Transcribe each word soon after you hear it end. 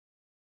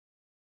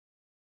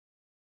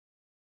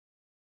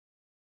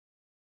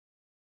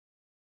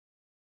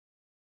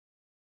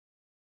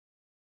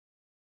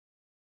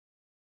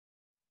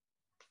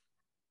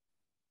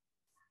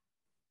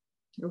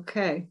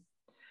Okay.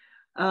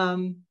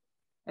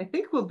 I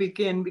think we'll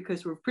begin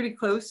because we're pretty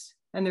close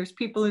and there's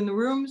people in the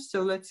room,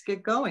 so let's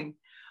get going.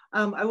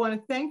 I want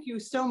to thank you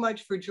so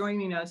much for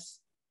joining us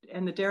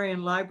in the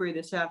Darien Library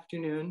this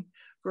afternoon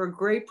for a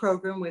great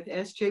program with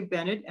SJ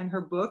Bennett and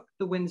her book,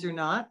 The Windsor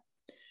Knot.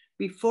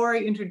 Before I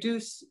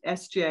introduce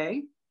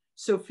SJ,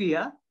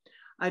 Sophia,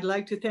 I'd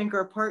like to thank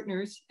our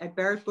partners at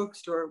Barrett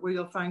Bookstore, where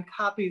you'll find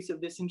copies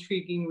of this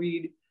intriguing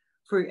read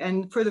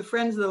for the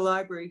friends of the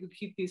library who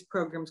keep these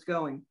programs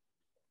going.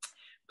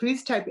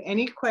 Please type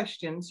any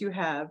questions you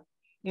have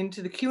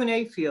into the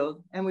Q&A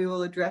field and we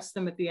will address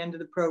them at the end of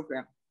the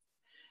program.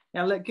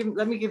 Now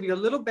let me give you a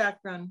little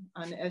background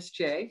on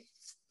SJ.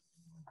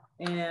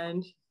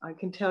 And I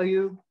can tell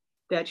you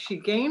that she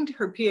gained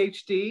her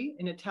PhD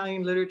in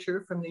Italian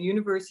literature from the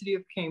University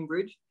of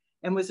Cambridge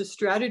and was a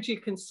strategy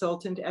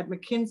consultant at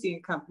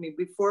McKinsey & Company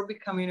before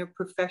becoming a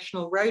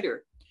professional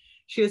writer.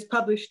 She has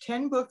published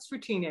 10 books for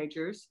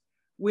teenagers,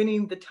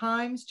 winning the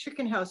Times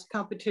Chicken House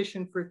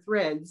competition for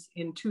Threads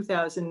in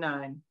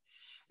 2009,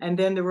 and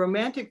then the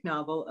romantic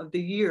novel of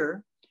the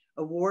year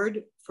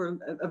award for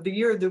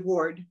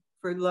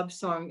Love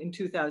Song in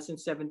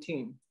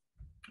 2017.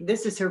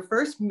 This is her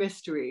first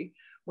mystery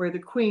where the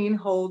Queen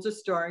holds a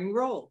starring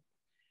role.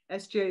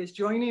 SJ is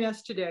joining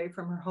us today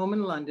from her home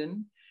in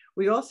London.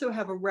 We also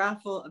have a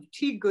raffle of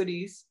tea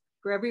goodies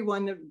for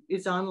everyone that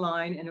is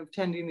online and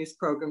attending this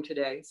program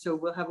today. So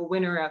we'll have a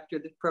winner after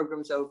the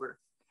program's over.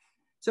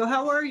 So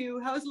how are you?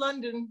 How's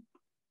London?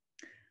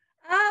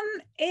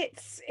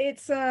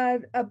 It's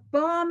a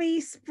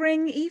balmy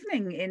spring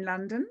evening in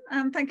London.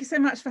 Thank you so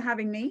much for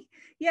having me.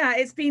 Yeah,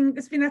 it's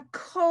been a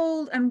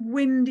cold and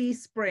windy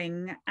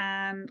spring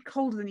and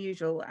colder than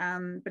usual.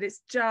 But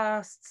it's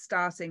just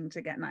starting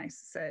to get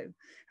nice. So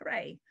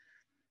hooray.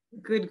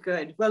 Good,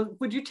 good. Well,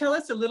 would you tell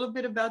us a little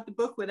bit about the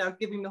book without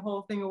giving the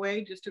whole thing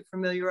away, just to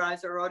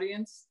familiarize our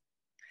audience?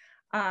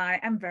 I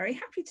am very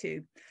happy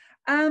to.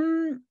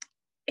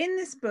 In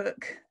this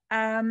book,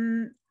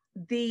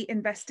 the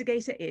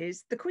investigator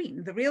is the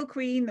Queen, the real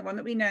Queen, the one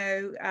that we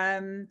know,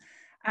 the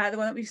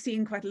one that we've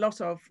seen quite a lot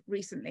of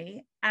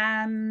recently.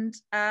 And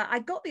I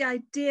got the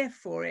idea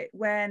for it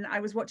when I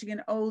was watching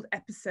an old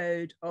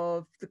episode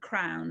of The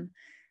Crown,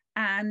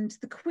 and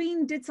the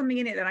Queen did something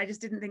in it that I just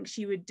didn't think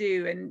she would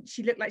do. And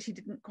she looked like she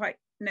didn't quite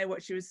know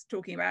what she was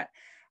talking about.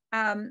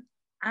 And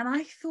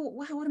I thought,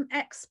 wow, what an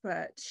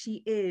expert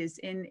she is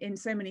in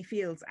so many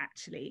fields,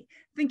 actually.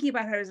 Thinking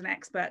about her as an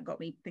expert got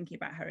me thinking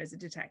about her as a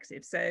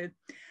detective. So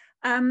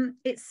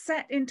it's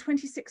set in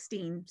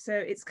 2016, so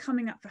it's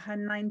coming up for her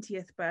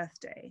 90th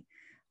birthday.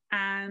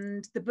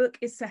 And the book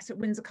is set at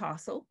Windsor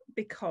Castle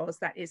because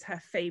that is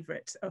her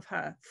favourite of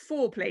her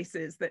 4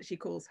 places that she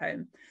calls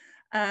home.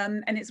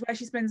 And it's where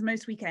she spends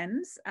most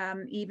weekends,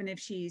 even if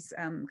she's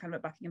kind of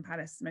at Buckingham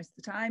Palace most of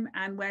the time,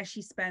 and where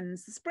she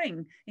spends the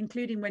spring,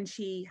 including when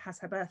she has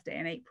her birthday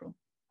in April.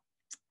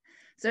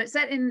 So it's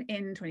set in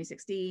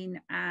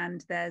 2016,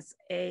 and there's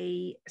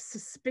a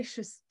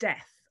suspicious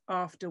death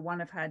after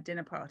one of her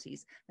dinner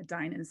parties, a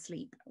dine and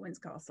sleep at Windsor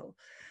Castle.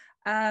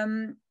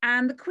 And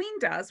the Queen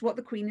does what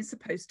the Queen is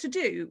supposed to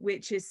do,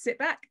 which is sit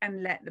back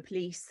and let the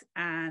police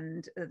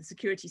and the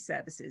security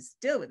services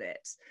deal with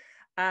it.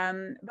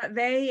 But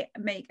they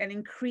make an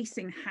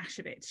increasing hash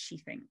of it, she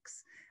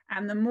thinks.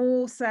 And the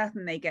more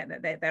certain they get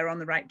that they're on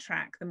the right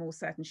track, the more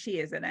certain she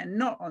is that they're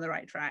not on the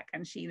right track,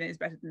 and she knows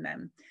better than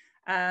them.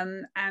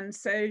 And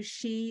so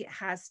she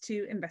has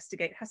to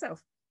investigate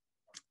herself.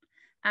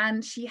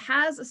 And she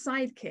has a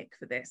sidekick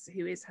for this,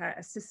 who is her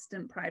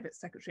assistant private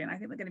secretary. And I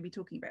think we're going to be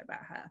talking a bit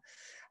about her.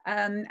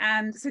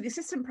 And so the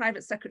assistant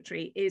private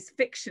secretary is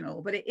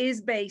fictional, but it is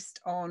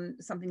based on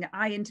something that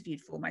I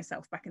interviewed for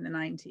myself back in the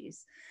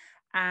 90s.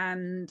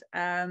 And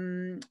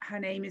her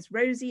name is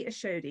Rosie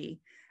Ashodi.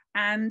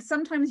 And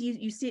sometimes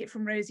you see it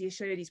from Rosie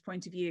Ashodi's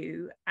point of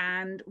view.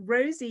 And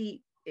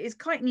Rosie is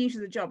quite new to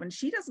the job and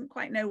she doesn't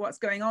quite know what's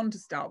going on to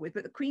start with,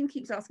 but the Queen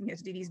keeps asking her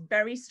to do these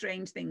very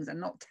strange things and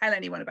not tell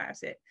anyone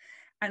about it.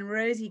 And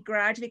Rosie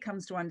gradually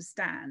comes to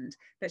understand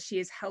that she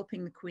is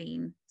helping the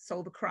Queen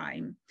solve a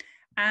crime,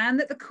 and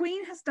that the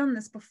Queen has done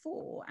this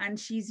before, and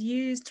she's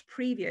used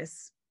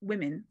previous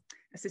women,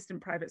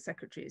 assistant private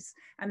secretaries.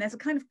 And there's a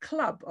kind of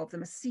club of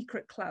them, a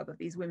secret club of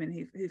these women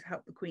who've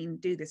helped the Queen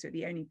do this. They're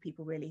the only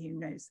people really who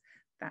knows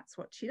that's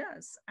what she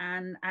does.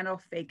 And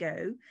off they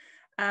go,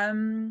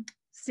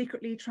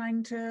 secretly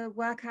trying to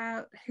work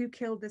out who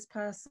killed this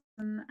person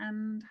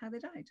and how they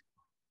died.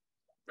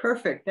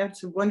 Perfect.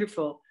 That's a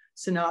wonderful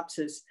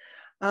synopsis.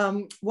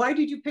 Why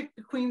did you pick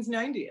the Queen's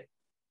 90th?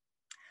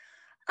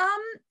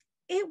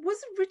 It was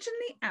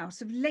originally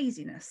out of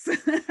laziness.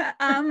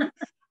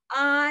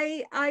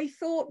 I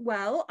thought,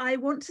 well, I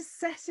want to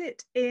set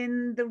it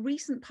in the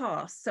recent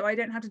past so I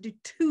don't have to do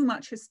too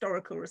much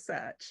historical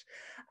research.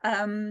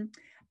 And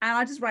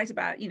I just write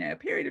about, a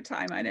period of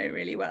time I know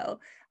really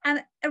well.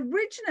 And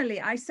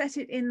originally I set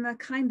it in the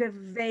kind of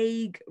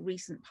vague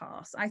recent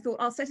past. I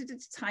thought I'll set it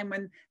at a time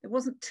when there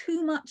wasn't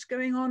too much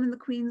going on in the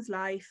Queen's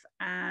life,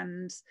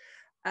 and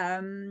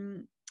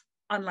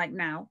unlike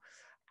now.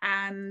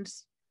 And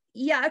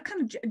yeah, a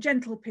kind of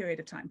gentle period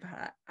of time for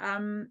her.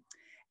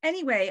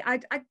 Anyway,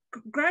 I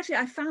gradually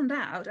I found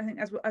out, I think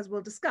as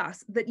we'll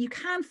discuss, that you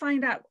can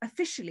find out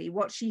officially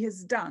what she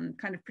has done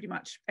kind of pretty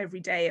much every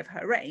day of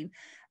her reign.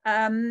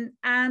 And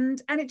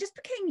it just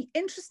became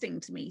interesting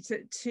to me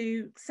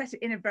to set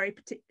it in a very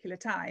particular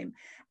time.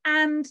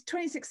 And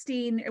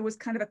 2016, it was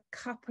kind of a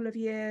couple of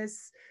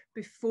years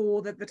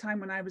before the time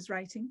when I was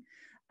writing.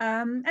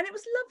 And it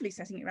was lovely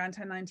setting it around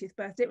her 90th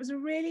birthday. It was a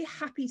really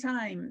happy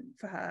time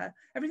for her.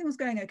 Everything was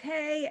going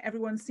okay.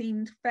 Everyone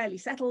seemed fairly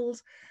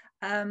settled.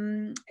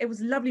 It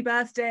was a lovely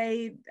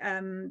birthday.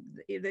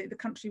 The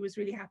country was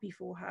really happy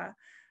for her.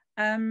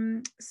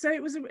 So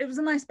it was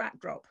a nice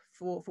backdrop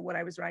for what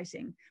I was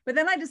writing. But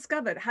then I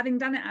discovered, having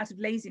done it out of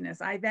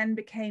laziness, I then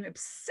became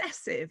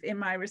obsessive in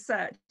my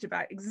research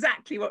about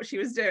exactly what she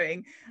was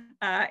doing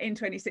in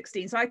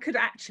 2016. So I could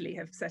actually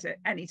have set it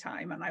any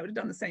time and I would have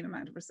done the same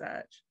amount of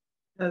research.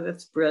 Oh,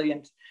 that's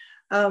brilliant.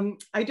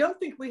 I don't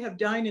think we have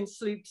dine and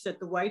sleeps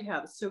at the White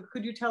House. So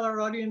could you tell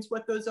our audience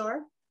what those are?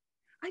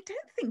 I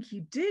don't think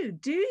you do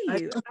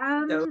you?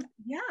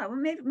 Yeah, well,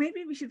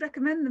 maybe we should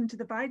recommend them to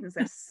the Bidens.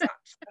 They're such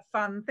a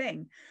fun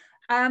thing.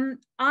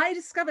 I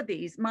discovered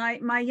these.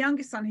 My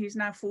youngest son, who's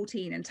now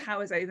 14 and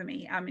towers over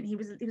me, I mean, he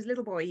was a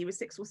little boy, he was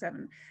 6 or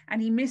 7,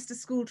 and he missed a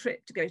school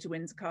trip to go to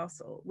Windsor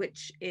Castle,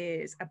 which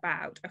is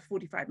about a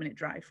 45-minute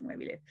drive from where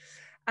we live.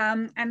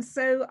 And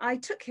so I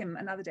took him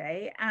another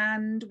day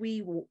and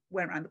we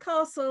went around the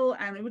castle,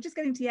 and we were just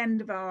getting to the end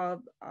of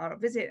our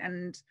visit,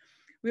 and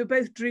we were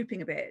both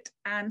drooping a bit,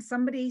 and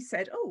somebody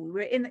said, oh,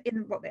 we're in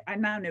what I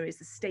now know is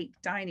the state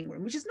dining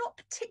room, which is not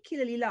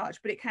particularly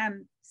large, but it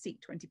can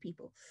seat 20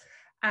 people.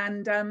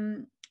 And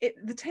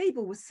the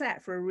table was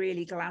set for a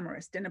really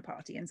glamorous dinner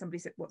party, and somebody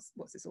said,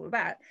 what's this all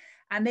about?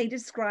 And they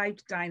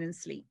described dine and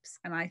sleeps,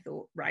 and I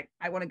thought, right,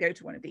 I want to go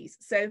to one of these.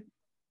 So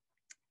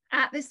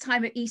at this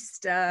time at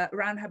Easter,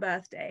 around her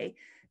birthday,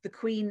 the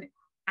Queen,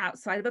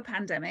 outside of a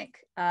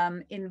pandemic,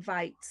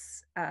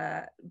 invites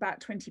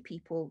about 20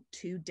 people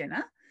to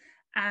dinner.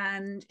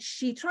 And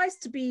she tries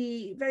to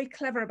be very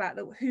clever about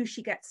who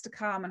she gets to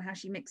come and how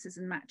she mixes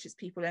and matches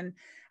people, and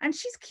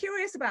she's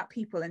curious about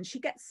people, and she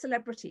gets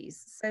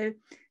celebrities. So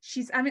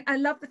I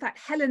love the fact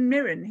Helen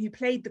Mirren, who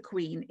played the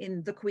Queen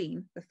in The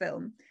Queen, the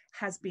film,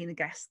 has been a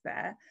guest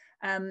there,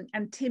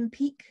 and Tim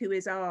Peake, who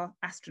is our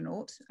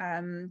astronaut,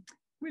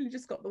 really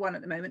just got the one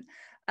at the moment,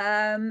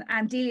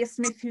 and Delia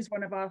Smith, who's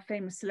one of our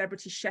famous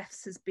celebrity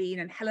chefs, has been,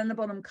 and Helena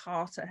Bonham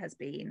Carter has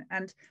been,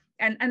 and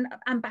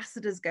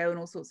ambassadors go and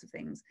all sorts of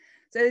things.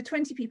 So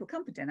 20 people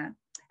come for dinner,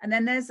 and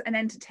then there's an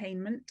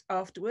entertainment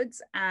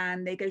afterwards,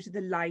 and they go to the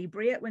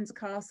library at Windsor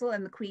Castle,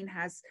 and the Queen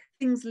has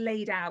things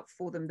laid out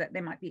for them that they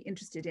might be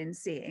interested in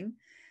seeing.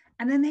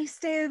 And then they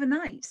stay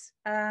overnight.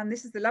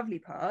 This is the lovely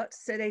part.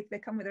 So they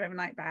come with their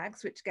overnight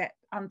bags, which get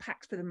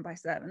unpacked for them by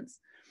servants.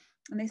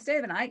 And they stay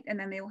overnight, and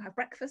then they all have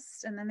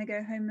breakfast, and then they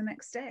go home the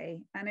next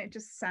day. And it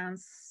just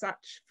sounds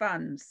such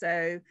fun.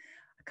 So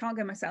I can't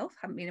go myself,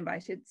 haven't been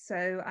invited.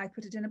 So I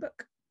put it in a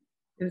book.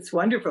 It's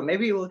wonderful.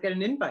 Maybe you will get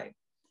an invite.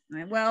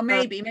 Well,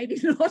 maybe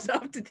not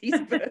after these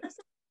books.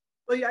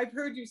 Well, yeah, I've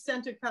heard you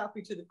sent a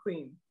copy to the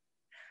Queen.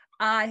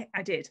 I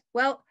did.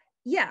 Well,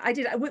 yeah, I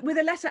did, with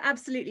a letter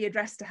absolutely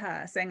addressed to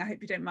her saying, I hope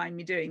you don't mind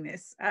me doing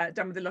this,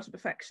 done with a lot of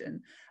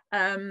affection.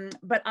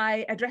 But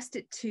I addressed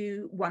it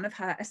to one of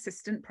her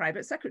assistant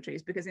private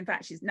secretaries, because in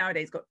fact, she's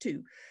nowadays got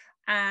 2.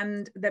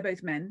 And they're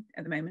both men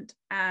at the moment.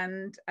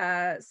 And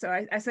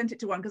so I sent it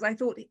to one because I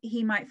thought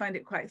he might find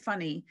it quite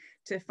funny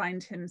to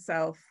find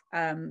himself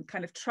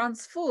kind of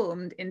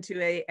transformed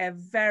into a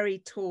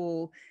very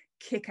tall,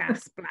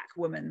 kick-ass black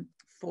woman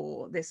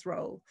for this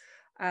role.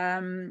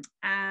 And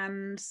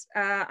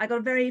I got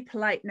a very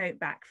polite note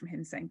back from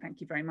him saying,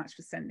 thank you very much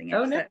for sending it.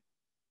 Oh, no.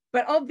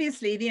 But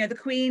obviously, the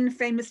Queen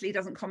famously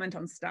doesn't comment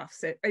on stuff.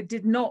 So I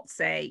did not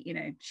say,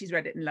 she's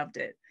read it and loved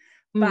it.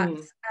 But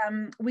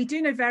we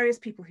do know various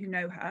people who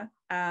know her,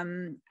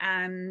 and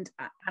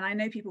I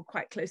know people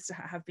quite close to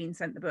her have been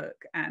sent the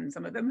book, and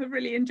some of them have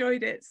really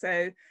enjoyed it. So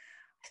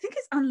I think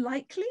it's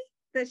unlikely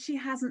that she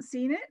hasn't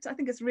seen it. I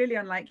think it's really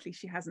unlikely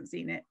she hasn't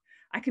seen it.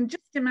 I can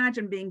just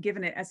imagine being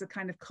given it as a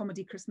kind of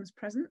comedy Christmas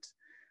present.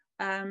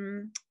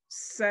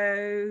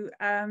 So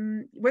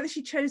whether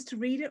she chose to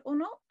read it or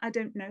not, I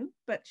don't know,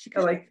 but she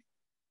could.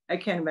 I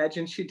can't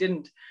imagine she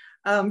didn't.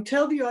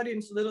 Tell the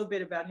audience a little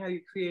bit about how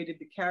you created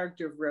the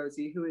character of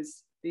Rosie, who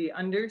is the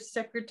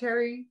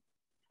undersecretary?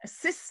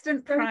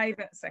 Assistant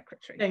private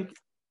secretary. Thank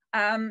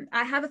you.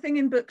 I have a thing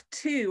in book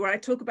 2 where I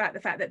talk about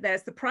the fact that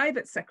there's the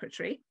private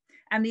secretary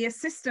and the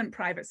assistant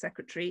private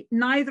secretary,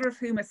 neither of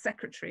whom are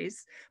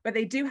secretaries, but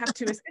they do have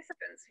 2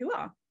 assistants who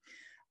are.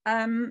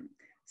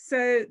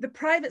 So the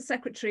private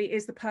secretary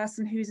is the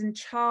person who's in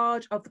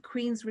charge of the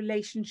Queen's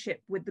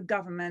relationship with the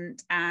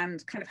government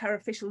and kind of her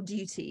official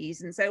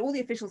duties. And so all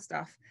the official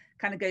stuff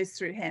kind of goes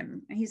through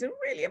him. And he's a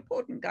really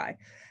important guy.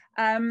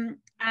 And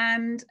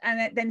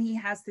then he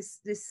has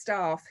this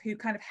staff who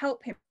kind of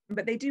help him,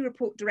 but they do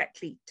report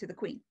directly to the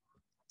Queen,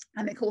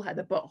 and they call her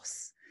the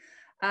boss.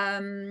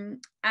 And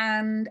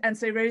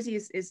so Rosie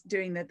is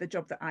doing the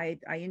job that I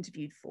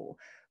interviewed for.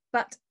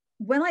 But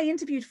when I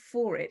interviewed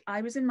for it,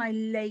 I was in my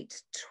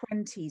late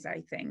 20s,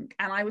 I think,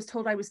 and I was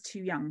told I was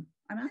too young.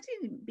 I mean, I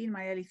didn't be in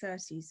my early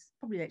 30s,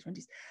 probably late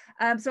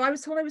 20s. So I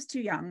was told I was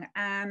too young,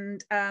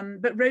 and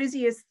but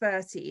Rosie is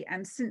 30,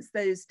 and since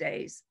those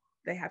days,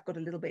 they have got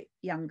a little bit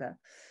younger.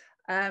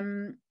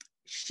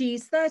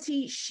 She's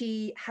 30.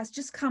 She has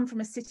just come from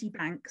a city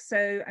bank.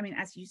 So, I mean,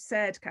 as you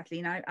said,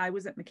 Kathleen, I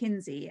was at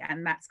McKinsey,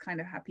 and that's kind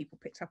of how people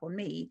picked up on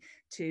me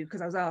too, because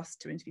I was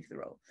asked to interview for the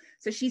role.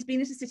 So she's been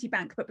at a city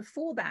bank, but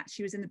before that,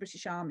 she was in the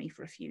British Army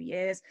for a few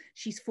years.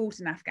 She's fought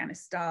in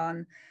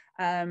Afghanistan.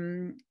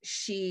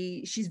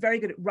 She's very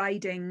good at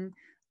riding,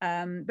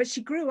 but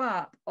she grew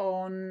up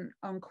on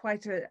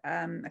quite a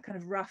kind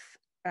of rough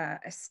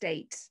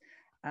estate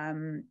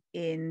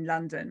in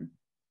London.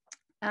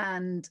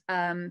 And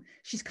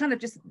she's kind of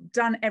just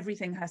done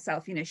everything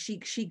herself. You know,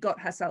 she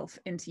got herself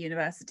into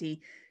university.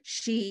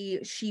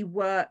 She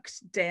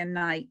worked day and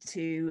night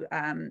to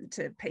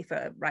pay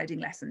for riding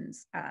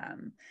lessons.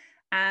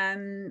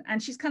 And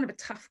she's kind of a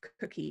tough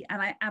cookie.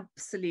 And I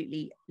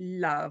absolutely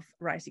love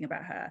writing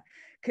about her,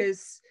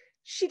 because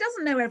she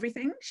doesn't know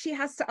everything. She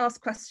has to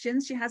ask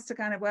questions. She has to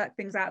kind of work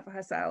things out for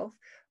herself.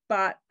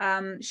 But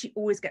she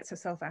always gets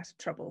herself out of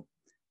trouble.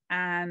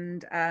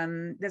 And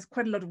there's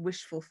quite a lot of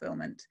wish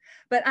fulfillment.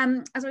 But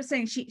as I was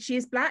saying, she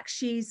is Black.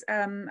 She's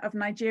of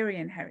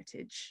Nigerian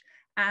heritage.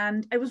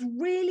 And it was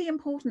really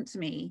important to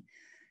me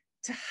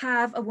to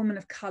have a woman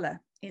of color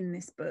in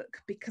this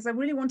book, because I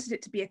really wanted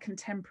it to be a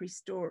contemporary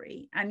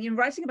story. And you're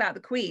writing about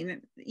the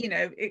Queen, you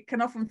know, it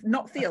can often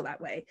not feel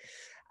that way.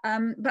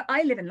 But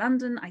I live in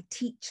London, I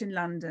teach in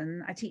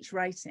London, I teach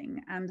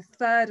writing, and a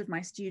third of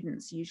my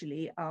students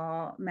usually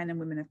are men and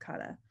women of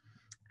color.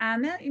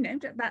 And you know,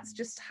 that's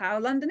just how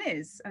London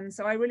is. And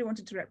so I really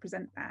wanted to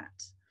represent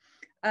that.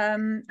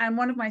 And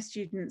one of my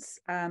students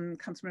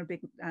comes from a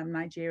big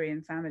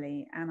Nigerian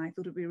family, and I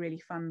thought it'd be really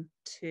fun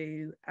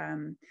to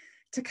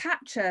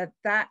capture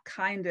that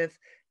kind of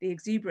the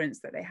exuberance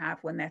that they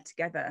have when they're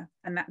together,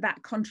 and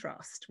that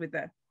contrast with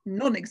the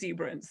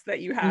non-exuberance that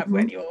you have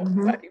when you're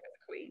working with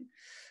the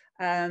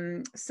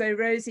Queen. So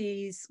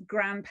Rosie's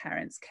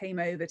grandparents came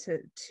over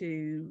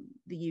to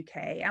the UK,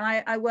 and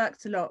I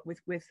worked a lot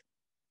with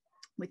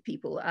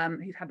people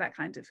who've had that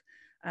kind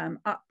of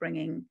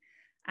upbringing.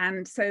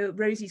 And so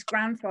Rosie's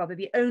grandfather,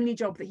 the only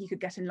job that he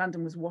could get in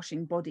London was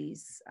washing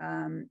bodies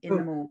in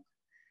the morgue.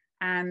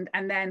 And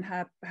then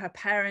her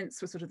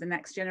parents were sort of the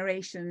next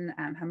generation,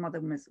 and her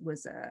mother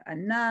was a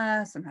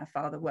nurse, and her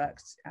father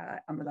worked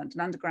on the London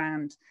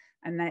Underground.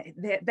 And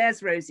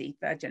there's Rosie,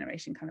 third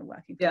generation, kind of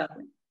working for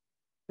them.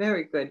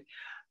 Very good.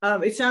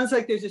 It sounds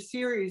like there's a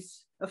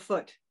series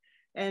afoot.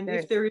 And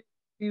if there is,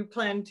 you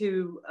plan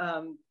to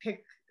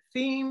pick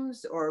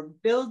themes or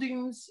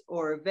buildings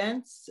or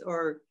events,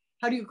 or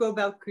how do you go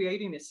about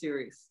creating a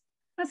series?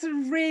 That's a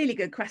really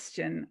good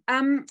question.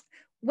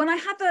 When I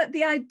had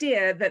the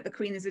idea that the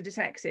Queen is a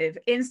detective,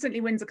 instantly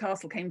Windsor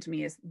Castle came to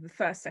me as the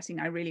first setting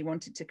I really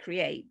wanted to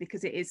create,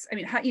 because it is, I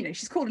mean, you know,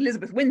 she's called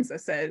Elizabeth Windsor,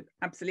 so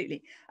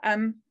absolutely.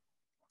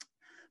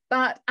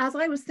 But as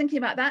I was thinking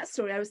about that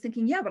story, I was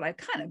thinking, yeah, but I've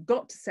kind of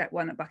got to set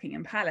one at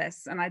Buckingham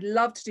Palace, and I'd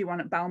love to do one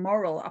at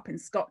Balmoral up in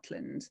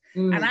Scotland.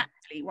 And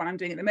actually what I'm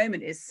doing at the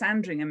moment is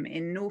Sandringham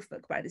in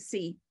Norfolk by the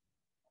sea.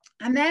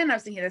 And then I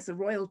was thinking, there's a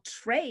royal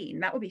train,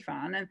 that would be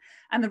fun.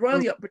 And the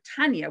Royal Yacht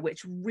Britannia,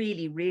 which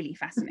really, really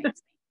fascinates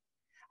me.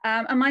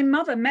 And my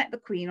mother met the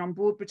Queen on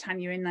board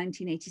Britannia in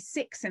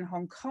 1986 in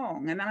Hong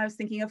Kong. And then I was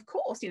thinking, of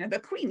course, you know, the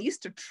Queen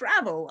used to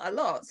travel a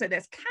lot. So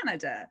there's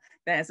Canada,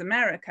 there's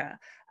America.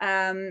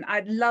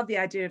 I'd love the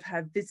idea of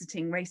her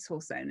visiting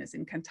racehorse owners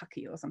in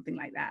Kentucky or something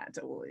like that,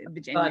 or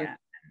Virginia,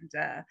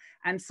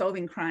 and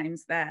solving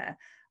crimes there.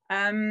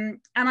 And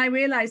I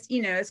realized,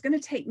 you know, it's going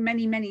to take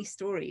many, many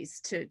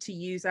stories to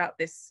use up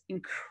this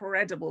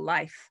incredible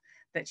life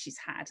that she's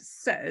had.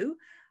 So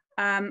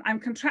I'm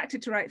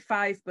contracted to write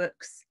 5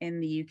 books in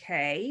the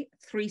UK,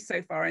 3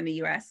 so far in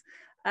the US,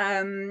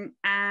 and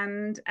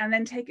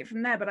then take it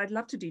from there. But I'd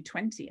love to do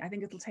 20. I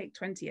think it'll take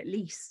 20 at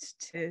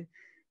least to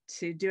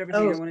do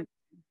everything I want to do.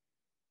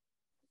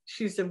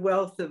 She's a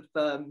wealth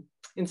of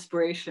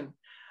inspiration.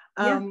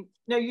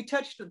 Now, you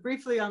touched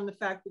briefly on the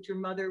fact that your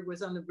mother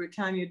was on the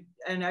Britannia,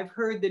 and I've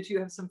heard that you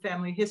have some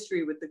family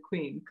history with the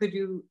Queen. Could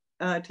you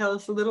tell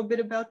us a little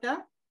bit about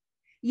that?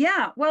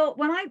 Yeah, well,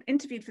 when I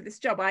interviewed for this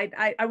job,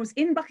 I was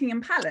in Buckingham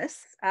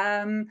Palace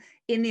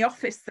in the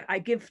office that I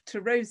give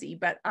to Rosie,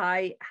 but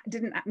I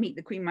didn't meet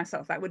the Queen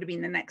myself. That would have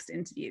been the next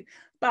interview.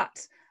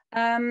 But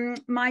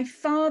my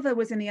father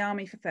was in the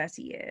army for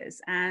 30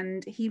 years,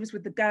 and he was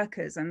with the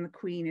Kirkus, and the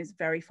Queen is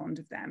very fond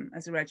of them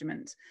as a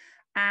regiment.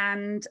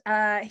 And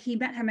he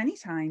met her many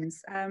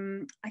times.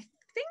 I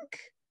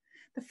think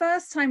the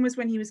first time was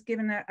when he was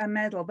given a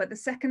medal, but the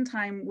second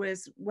time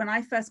was when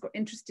I first got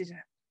interested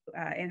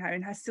in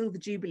her Silver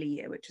Jubilee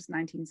year, which was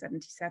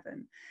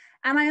 1977.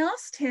 And I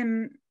asked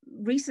him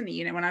recently,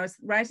 you know, when I was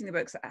writing the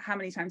books, how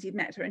many times he'd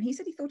met her, and he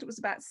said he thought it was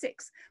about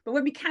 6, but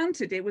when we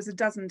counted, it was a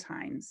dozen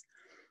times.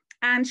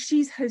 And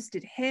she's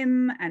hosted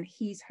him, and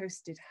he's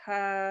hosted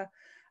her.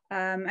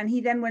 And he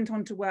then went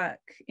on to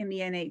work in the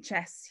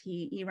NHS.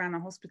 He ran a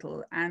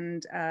hospital,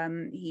 and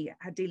he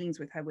had dealings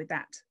with her with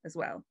that as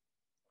well.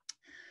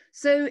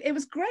 So it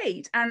was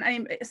great.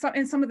 And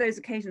in some of those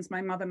occasions,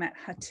 my mother met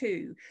her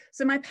too.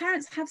 So my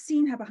parents have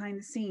seen her behind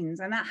the scenes,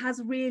 and that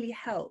has really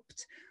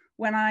helped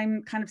when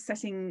I'm kind of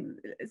setting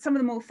some of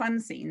the more fun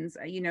scenes,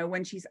 you know,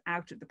 when she's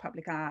out of the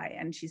public eye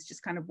and she's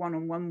just kind of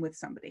one-on-one with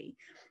somebody.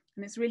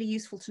 And it's really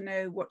useful to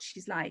know what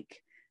she's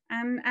like.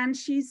 And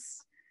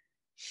she's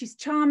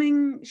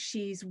charming,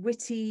 she's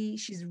witty,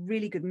 she's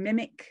really good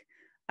mimic.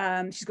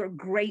 She's got a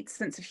great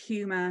sense of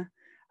humor.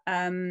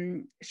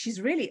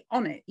 She's really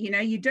on it, you know.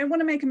 You don't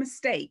want to make a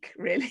mistake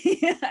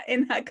really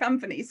in her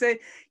company, so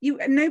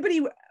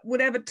nobody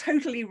would ever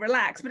totally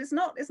relax, but it's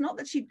not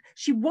that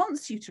she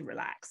wants you to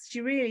relax.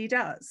 She really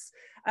does,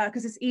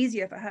 because it's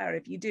easier for her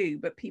if you do,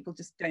 but people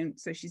just don't,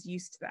 so she's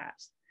used to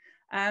that.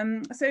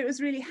 So it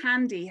was really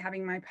handy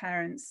having my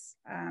parents'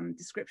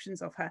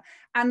 descriptions of her.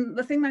 And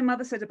the thing my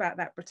mother said about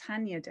that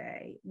Britannia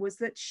Day was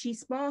that she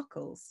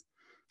sparkles,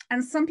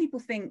 and some people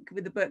think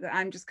with the book that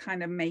I'm just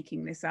kind of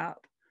making this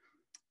up,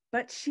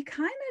 but she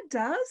kind of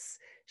does.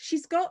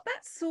 She's got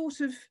that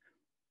sort of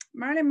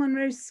Marilyn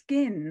Monroe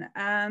skin,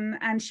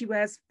 and she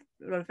wears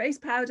a lot of face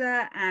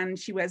powder, and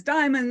she wears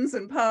diamonds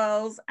and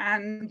pearls,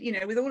 and, you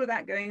know, with all of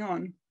that going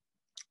on,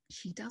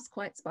 she does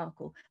quite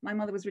sparkle. My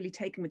mother was really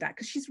taken with that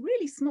because she's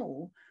really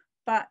small,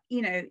 but,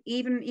 you know,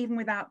 even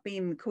without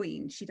being the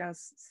queen, she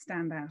does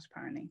stand out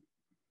apparently.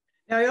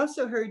 Now, I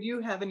also heard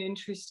you have an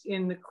interest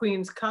in the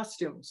queen's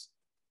costumes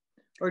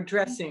or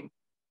dressing.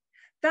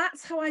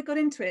 That's how I got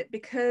into it,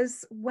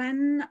 because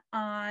when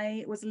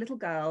I was a little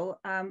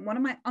girl, one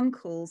of my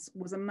uncles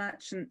was a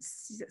merchant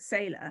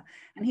sailor,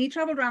 and he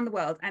traveled around the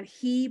world, and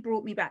he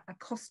brought me back a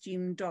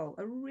costume doll,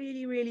 a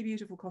really, really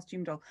beautiful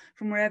costume doll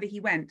from wherever he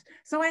went.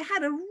 So I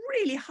had a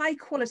really high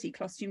quality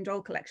costume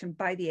doll collection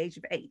by the age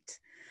of 8.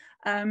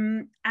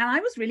 And I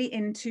was really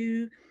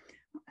into,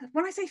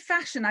 when I say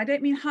fashion, I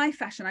don't mean high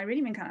fashion, I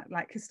really mean kind of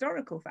like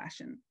historical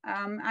fashion.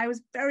 I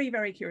was very,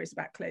 very curious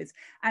about clothes,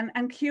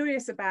 and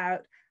curious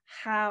about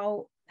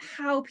how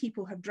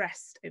people have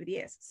dressed over the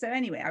years. So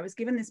anyway, I was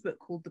given this book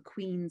called The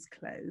Queen's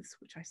Clothes,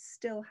 which I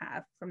still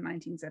have, from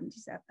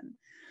 1977.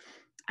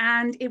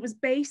 And it was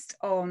based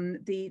on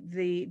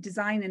the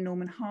designer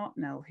Norman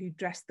Hartnell, who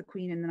dressed the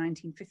Queen in the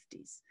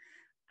 1950s,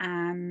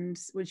 and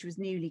when she was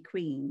newly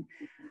Queen.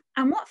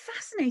 And what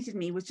fascinated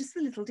me was just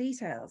the little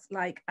details,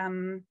 like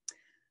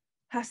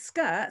her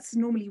skirts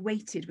normally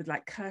weighted with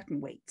like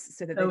curtain weights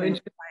so that they wouldn't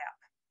fly up.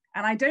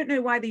 And I don't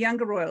know why the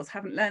younger royals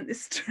haven't learned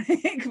this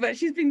trick, but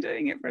she's been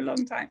doing it for a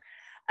long time.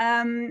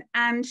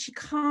 And she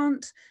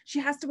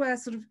has to wear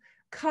sort of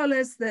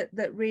colours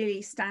that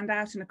really stand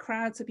out in a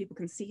crowd so people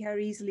can see her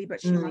easily, but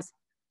she must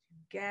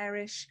be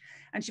garish,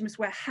 and she must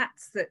wear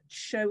hats that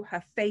show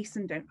her face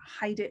and don't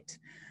hide it.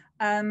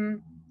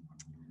 And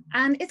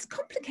it's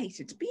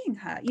complicated being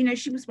her. You know,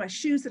 she must wear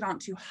shoes that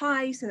aren't too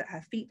high so that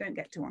her feet don't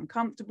get too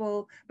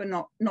uncomfortable, but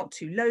not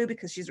too low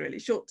because she's really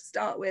short to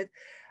start with.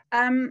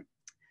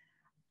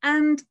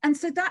 And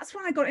so that's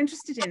when I got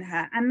interested in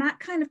her, and that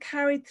kind of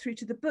carried through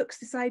to the books,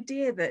 this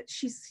idea that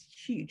she's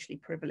hugely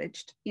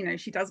privileged. You know,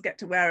 she does get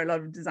to wear a lot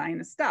of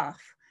designer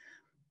stuff,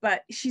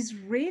 but she's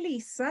really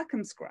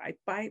circumscribed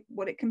by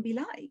what it can be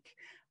like.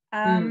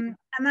 And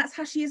that's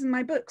how she is in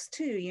my books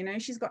too. You know,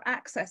 she's got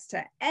access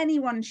to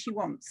anyone she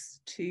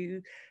wants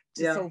to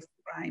solve the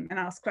crime and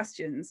ask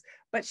questions,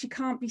 but she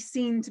can't be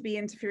seen to be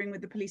interfering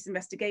with the police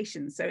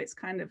investigation. So it's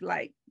kind of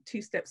like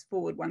 2 steps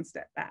forward, 1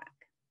 step back.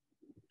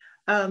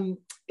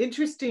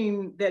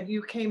 Interesting that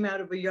you came out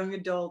of a young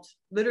adult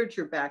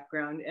literature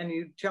background and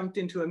you jumped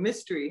into a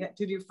mystery.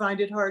 Did you find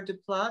it hard to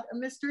plot a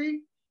mystery?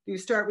 Do you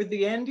start with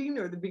the ending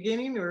or the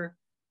beginning, or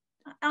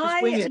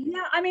just wing it?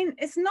 Yeah, I mean,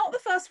 it's not the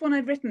first one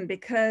I've written,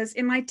 because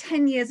in my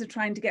 10 years of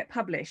trying to get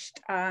published,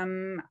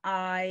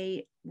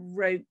 I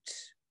wrote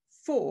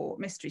 4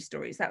 mystery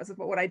stories. That was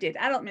what I did,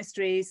 adult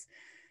mysteries.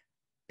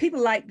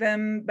 People liked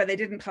them, but they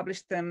didn't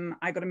publish them.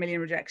 I got a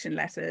million rejection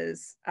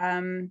letters.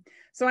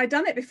 So I'd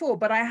done it before,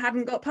 but I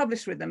hadn't got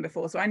published with them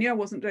before. So I knew I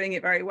wasn't doing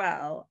it very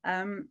well.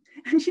 And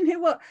you know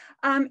what?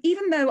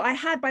 Even though I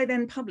had by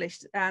then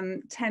published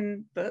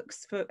 10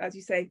 books for, as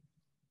you say,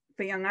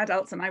 for young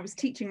adults, and I was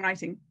teaching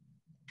writing,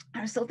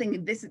 I was still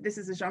thinking this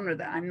is a genre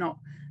that I'm not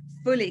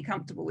fully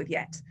comfortable with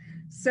yet.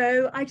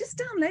 So I just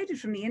downloaded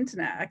from the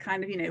internet a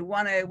kind of, you know,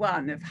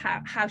 101 of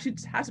how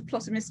to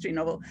plot a mystery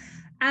novel.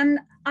 And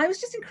I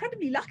was just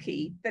incredibly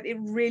lucky that it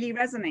really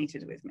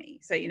resonated with me.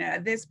 So, you know,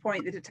 at this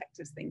point, the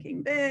detective's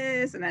thinking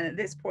this, and then at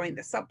this point,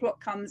 the subplot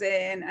comes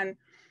in, and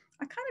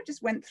I kind of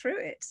just went through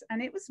it,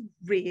 and it was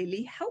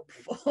really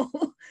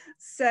helpful.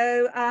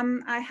 So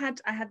I had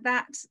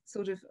that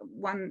sort of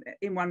one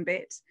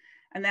bit,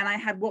 and then I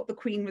had what the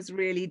Queen was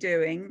really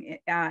doing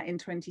in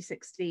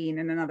 2016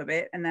 in another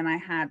bit, and then I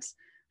had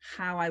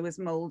how I was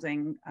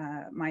molding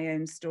my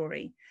own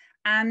story.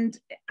 And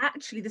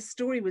actually the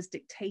story was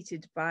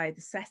dictated by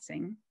the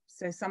setting,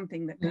 so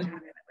something that could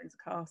happen at Windsor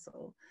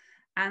Castle,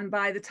 and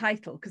by the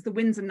title, because the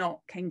Windsor Knot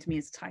came to me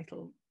as a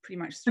title pretty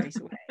much straight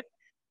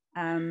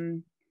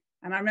away.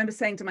 And I remember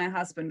saying to my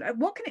husband,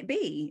 what can it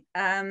be?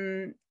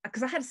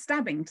 Because I had a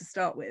stabbing to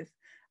start with,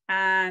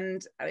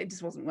 and it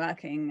just wasn't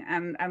working.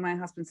 And my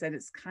husband said,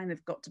 it's kind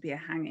of got to be a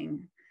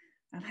hanging.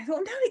 And I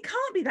thought, no, it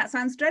can't be. That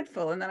sounds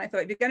dreadful. And then I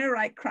thought, if you're going to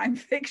write crime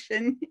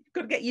fiction, you've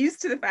got to get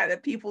used to the fact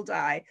that people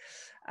die.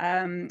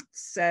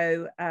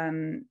 So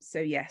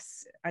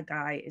yes, a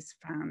guy is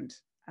found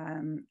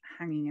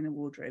hanging in a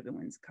wardrobe in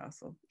Windsor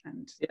Castle,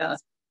 and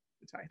that's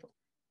the title.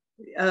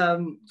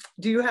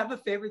 Do you have a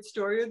favorite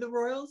story of the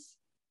royals?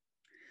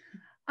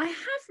 I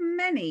have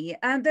many.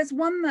 There's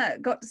one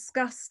that got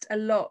discussed a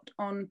lot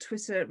on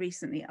Twitter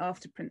recently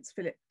after Prince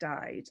Philip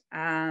died.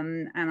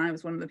 And I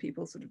was one of the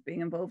people sort of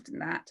being involved in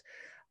that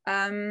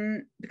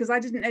because I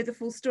didn't know the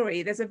full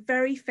story. There's a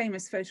very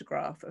famous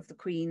photograph of the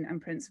Queen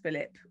and Prince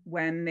Philip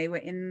when they were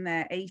in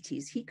their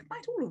 80s. He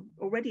might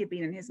already have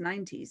been in his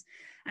 90s.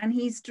 And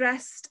he's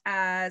dressed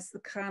as the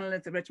Colonel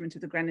of the Regiment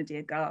of the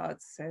Grenadier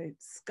Guards. So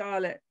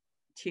scarlet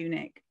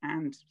tunic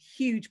and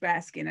huge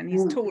bearskin, and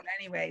he's tall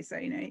anyway, so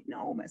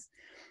enormous.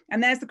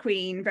 And there's the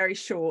Queen, very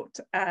short,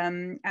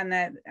 and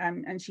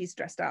she's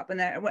dressed up, and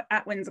they're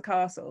at Windsor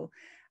Castle,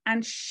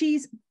 and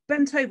she's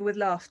bent over with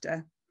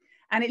laughter,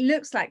 and it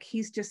looks like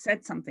he's just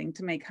said something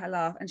to make her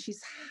laugh, and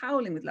she's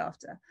howling with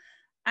laughter,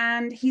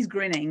 and he's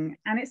grinning,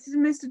 and it's the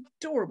most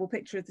adorable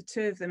picture of the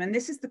two of them. And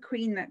this is the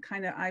Queen that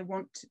kind of I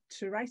want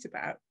to write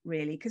about,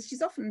 really, because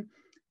she's often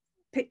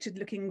pictured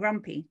looking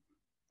grumpy.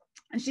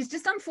 And she's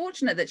just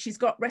unfortunate that she's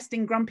got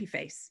resting grumpy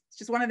face. It's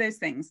just one of those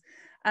things.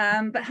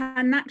 But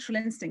her natural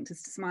instinct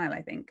is to smile,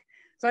 I think.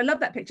 So I love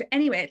that picture.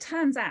 Anyway, it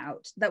turns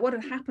out that what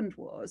had happened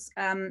was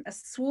a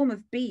swarm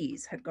of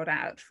bees had got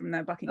out from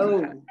the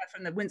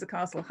from the Windsor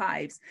Castle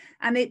hives,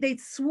 and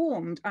they'd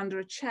swarmed under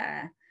a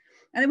chair.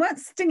 And they weren't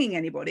stinging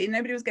anybody.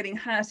 Nobody was getting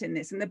hurt in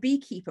this. And the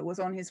beekeeper was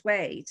on his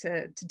way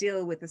to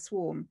deal with the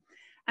swarm.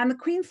 And the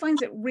Queen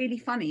finds it really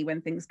funny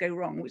when things go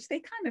wrong, which they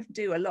kind of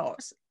do a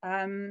lot.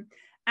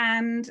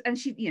 And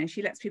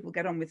she lets people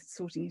get on with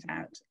sorting it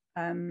out.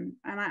 And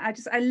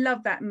I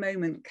love that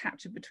moment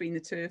captured between the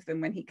two of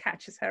them when he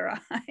catches her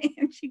eye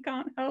and she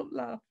can't help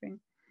laughing.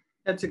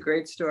 That's a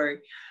great story.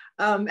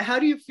 How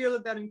do you feel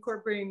about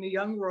incorporating the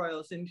young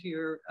royals into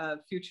your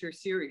future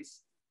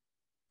series?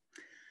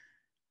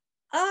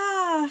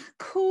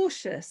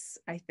 Cautious,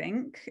 I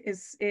think,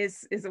 is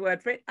a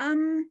word for it.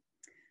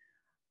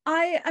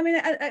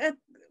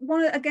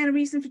 A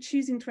reason for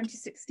choosing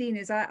 2016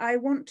 is I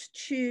want to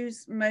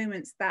choose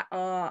moments that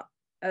are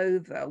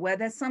over, where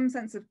there's some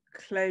sense of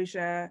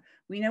closure.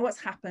 We know what's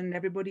happened,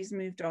 everybody's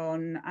moved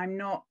on. I'm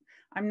not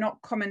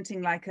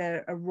commenting like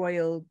a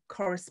royal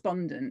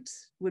correspondent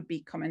would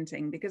be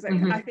commenting, because I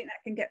think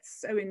that can get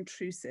so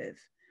intrusive.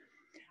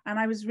 And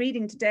I was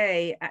reading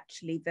today,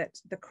 actually, that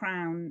The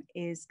Crown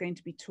is going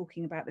to be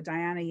talking about the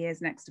Diana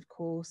years next, of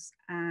course,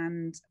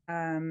 and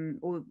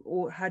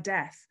or her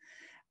death.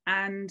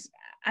 And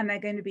they're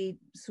going to be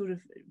sort of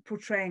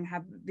portraying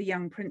how the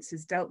young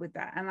princes dealt with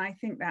that. And I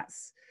think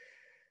that's,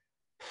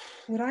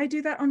 would I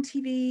do that on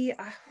TV?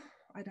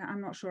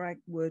 I'm not sure I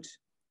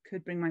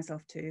could bring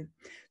myself to.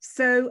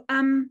 So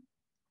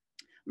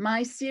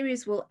my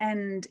series will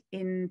end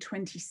in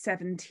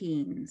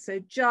 2017. So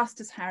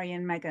just as Harry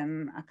and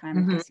Meghan are kind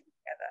of getting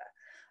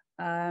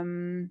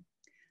together.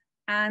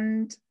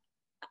 And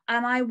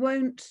I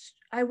won't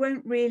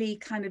really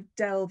kind of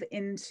delve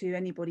into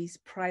anybody's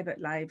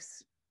private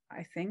lives,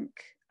 I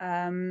think.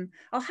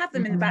 I'll have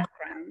them in the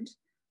background,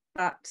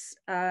 but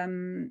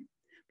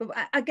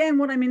again,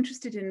 what I'm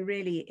interested in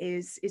really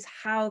is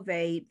how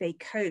they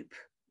cope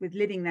with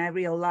living their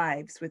real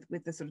lives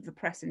with the sort of the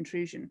press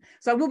intrusion.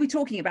 So I will be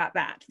talking about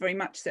that very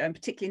much so, and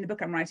particularly in the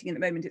book I'm writing at the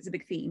moment, it's a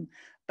big theme.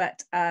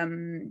 But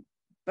I'm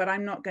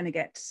not going to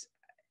get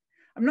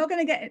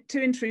too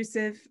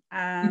intrusive.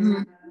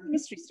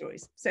 Mystery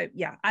stories. So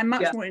yeah, I'm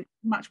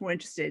much more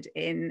interested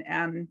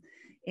in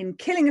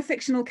killing a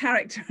fictional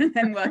character and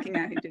then working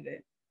out who did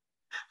it.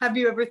 Have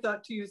you ever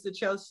thought to use the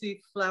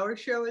Chelsea Flower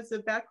Show as a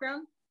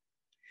background?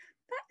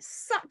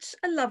 That's such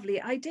a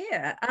lovely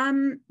idea.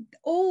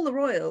 All the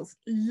royals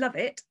love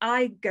it.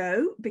 I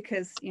go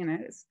because,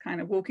 it's kind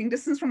of walking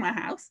distance from my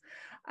house.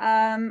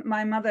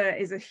 My mother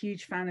is a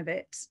huge fan of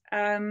it. So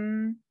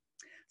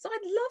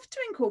I'd love to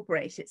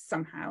incorporate it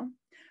somehow,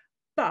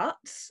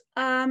 but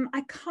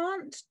I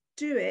can't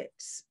do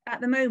it at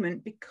the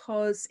moment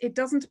because it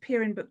doesn't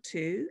appear in book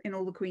 2 in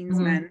All the Queen's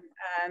Men,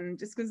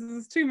 just because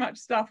there's too much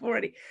stuff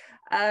already.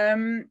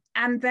 And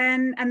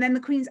then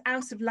the Queen's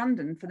out of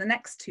London for the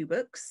next 2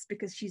 books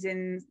because she's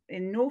in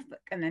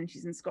Norfolk and then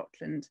she's in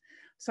Scotland.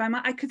 So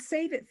I could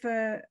save it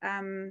for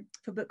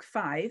book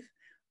 5.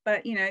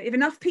 But if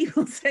enough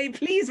people say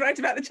please write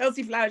about the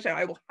Chelsea Flower Show,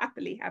 I will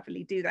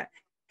happily do that.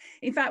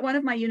 In fact, one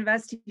of my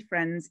university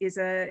friends is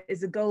a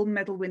gold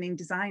medal winning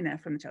designer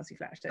from the Chelsea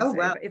Flower Show. Oh, so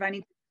wow. If I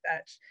need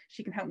research,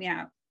 she can help me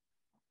out.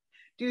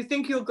 Do you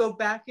think you'll go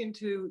back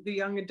into the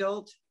young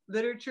adult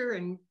literature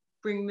and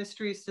bring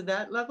mysteries to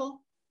that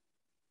level?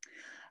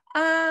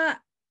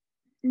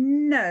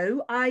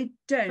 No, I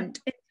don't.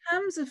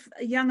 terms of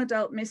young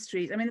adult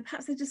mysteries, I mean,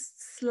 perhaps they're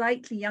just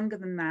slightly younger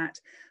than that,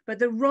 but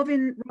the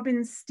Robin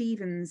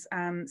Stevens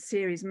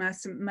series,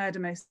 Murder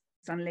Most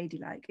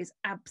Unladylike, is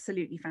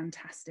absolutely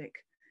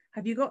fantastic.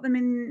 Have you got them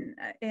in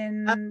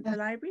the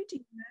library? Do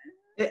you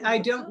know? I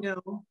don't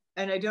know,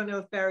 and I don't know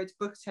if Barrett's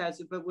Books has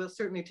it, but we'll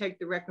certainly take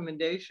the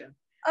recommendation.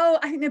 Oh,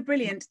 I think they're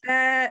brilliant.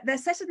 They're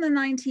set in the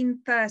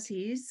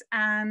 1930s,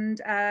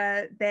 and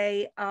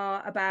they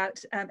are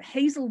about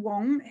Hazel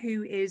Wong,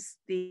 who is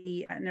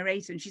the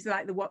narrator, and she's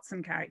like the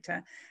Watson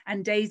character,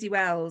 and Daisy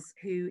Wells,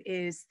 who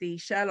is the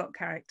Sherlock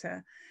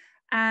character.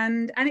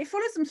 And it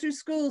follows them through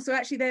school. So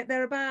actually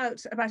they're about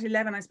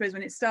 11, I suppose,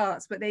 when it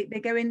starts, but they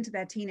go into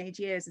their teenage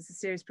years as the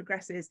series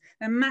progresses.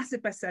 They're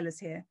massive bestsellers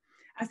here,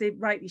 as they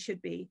rightly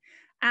should be.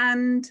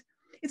 And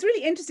it's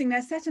really interesting.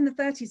 They're set in the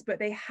 30s, but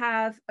they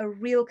have a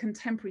real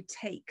contemporary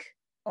take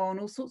on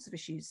all sorts of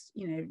issues,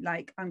 you know,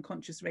 like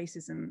unconscious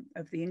racism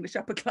of the English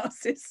upper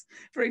classes,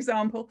 for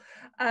example.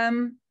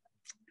 And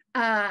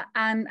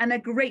they're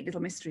great little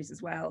mysteries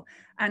as well.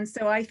 And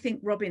so I think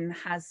Robin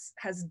has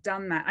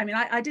done that. I mean,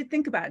 I did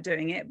think about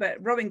doing it, but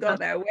Robin got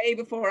there way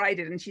before I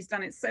did, and she's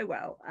done it so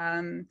well.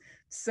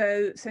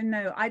 So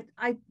no,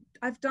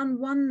 I've done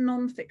one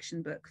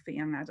non-fiction book for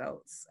young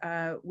adults,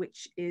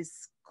 which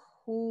is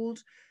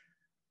called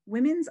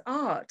Women's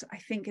Art, I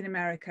think, in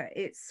America.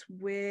 It's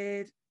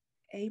with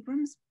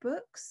Abrams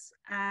Books.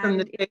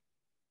 And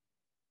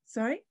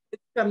sorry?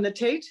 From the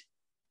Tate?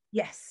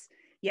 Yes.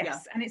 Yeah.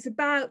 And it's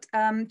about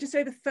just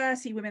over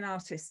 30 women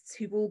artists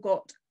who've all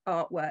got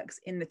artworks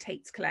in the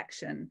Tate's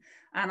collection.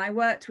 And I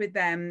worked with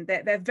them.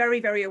 They're very,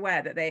 very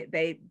aware that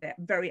they're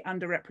very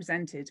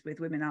underrepresented with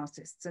women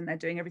artists, and they're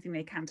doing everything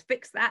they can to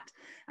fix that.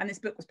 And this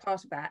book was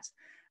part of that.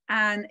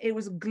 And it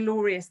was a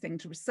glorious thing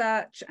to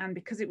research. And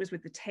because it was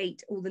with the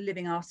Tate, all the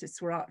living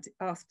artists were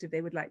asked if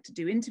they would like to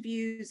do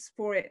interviews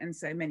for it. And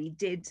so many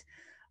did.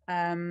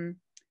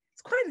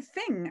 It's quite a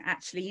thing,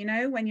 actually, you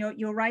know, when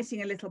you're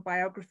writing a little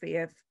biography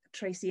of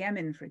Tracy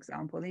Emin, for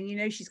example, and you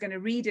know she's going to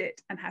read it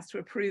and has to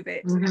approve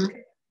it and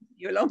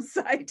you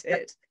alongside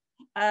it.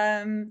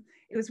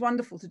 It was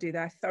wonderful to do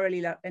that. I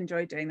thoroughly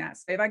enjoyed doing that.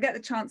 So if I get the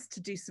chance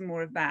to do some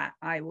more of that,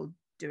 I will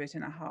do it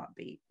in a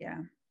heartbeat. Yeah.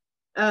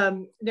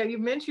 Now, you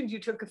mentioned you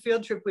took a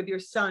field trip with your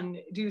son.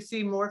 Do you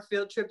see more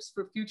field trips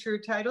for future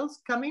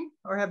titles coming,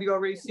 or have you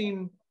already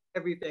seen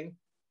everything?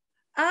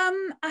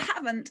 I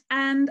haven't,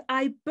 and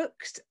I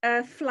booked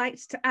a flight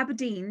to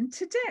Aberdeen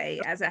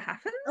today, as it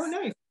happens. Oh,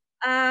 nice.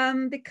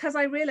 Because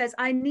I realized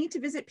I need to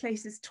visit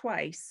places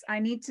twice. I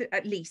need to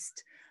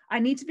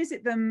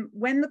visit them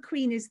when the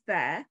Queen is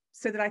there,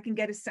 so that I can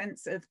get a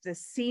sense of the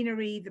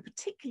scenery,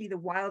 particularly the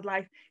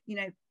wildlife, you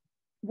know,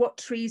 what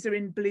trees are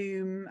in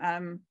bloom,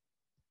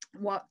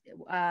 what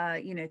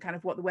you know, kind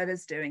of what the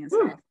weather's doing and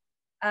stuff.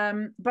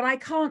 But I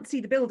can't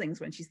see the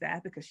buildings when she's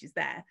there because she's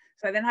there.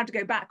 So I then have to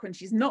go back when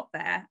she's not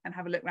there and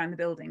have a look around the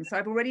buildings. So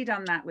I've already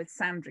done that with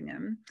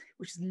Sandringham,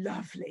 which is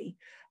lovely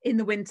in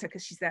the winter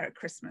because she's there at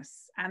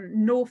Christmas.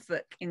 And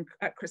Norfolk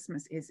at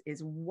Christmas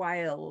is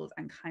wild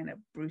and kind of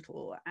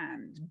brutal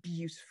and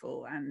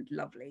beautiful and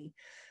lovely.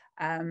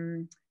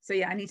 So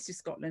yeah, I need to do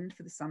Scotland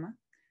for the summer.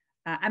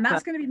 And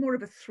that's going to be more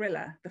of a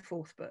thriller, the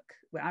fourth book,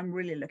 where I'm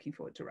really looking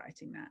forward to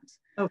writing that.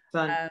 Oh,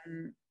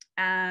 fun.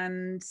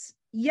 And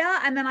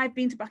yeah, and then I've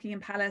been to Buckingham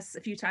Palace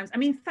a few times. I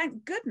mean,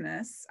 thank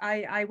goodness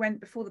I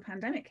went before the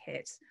pandemic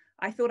hit.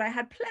 I thought I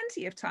had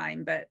plenty of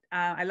time, but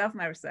I love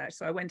my research,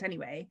 so I went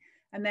anyway.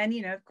 And then,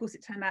 you know, of course,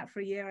 it turned out for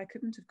a year I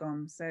couldn't have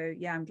gone. So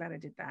yeah, I'm glad I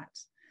did that.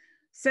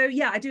 So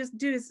yeah, I do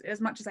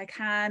as much as I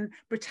can.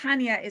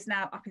 Britannia is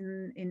now up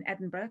in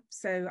Edinburgh,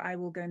 so I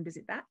will go and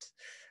visit that.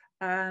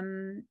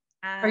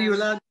 Are you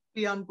allowed to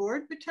be on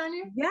board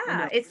Britannia? Yeah,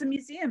 no? It's a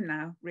museum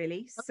now,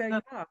 really. So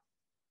you are.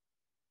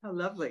 How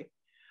lovely.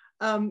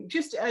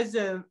 Just as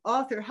an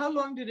author, how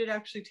long did it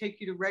actually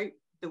take you to write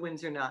The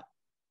Windsor Knot?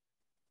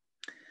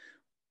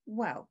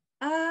 Well,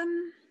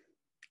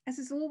 as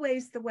is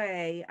always the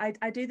way,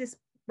 I do this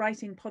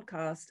writing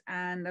podcast,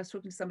 and I was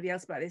talking to somebody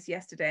else about this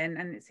yesterday,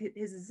 and it's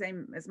his the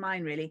same as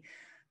mine, really.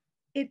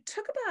 It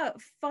took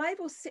about 5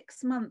 or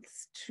 6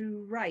 months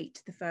to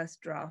write the first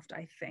draft,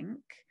 I think.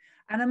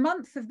 And a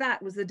month of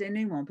that was the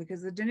denouement,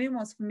 because the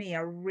denouements for me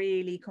are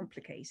really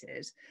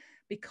complicated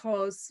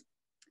because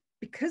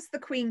the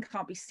Queen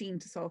can't be seen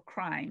to solve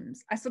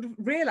crimes. I sort of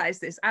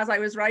realized this as I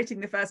was writing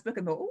the first book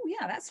and thought, oh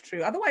yeah, that's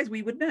true. Otherwise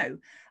we would know.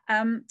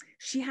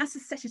 She has to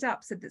set it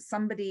up so that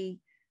somebody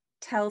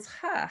tells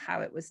her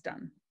how it was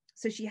done.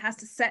 So she has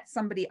to set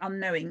somebody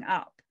unknowing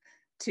up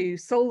to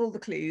solve all the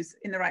clues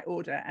in the right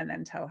order and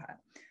then tell her.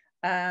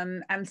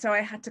 And so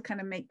I had to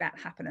kind of make that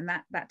happen, and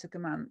that took a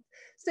month.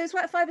 So it's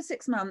about 5 or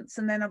 6 months,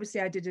 and then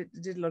obviously I did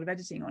a lot of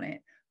editing on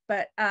it.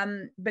 But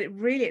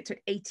it took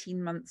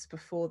 18 months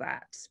before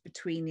that,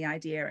 between the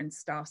idea and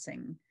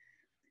starting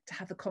to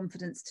have the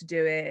confidence to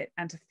do it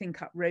and to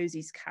think up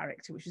Rosie's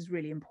character, which is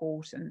really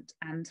important,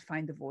 and to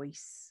find the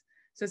voice.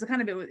 So it's a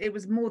kind of, it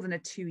was more than a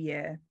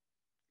 2-year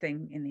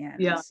thing in the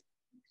end. Yeah.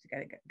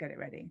 To get it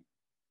ready.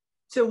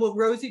 So will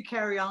Rosie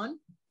carry on?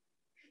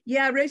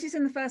 Yeah, Rosie's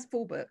in the first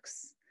 4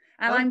 books.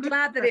 And I'm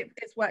glad that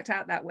it's worked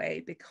out that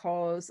way,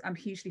 because I'm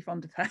hugely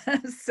fond of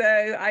her. So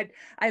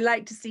I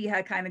like to see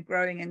her kind of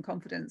growing in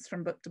confidence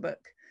from book to book.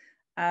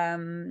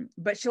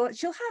 But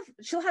she'll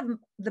have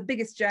the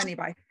biggest journey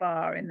by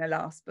far in the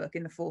last book,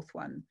 in the fourth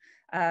one.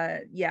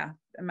 Yeah,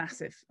 a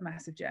massive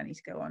journey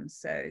to go on.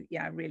 So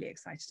yeah, I'm really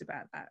excited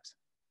about that.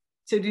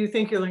 So do you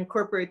think you'll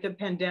incorporate the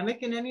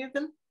pandemic in any of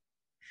them?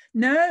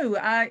 No,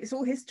 it's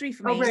all history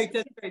for me. Oh, right,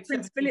 that's right.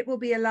 Prince Philip will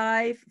be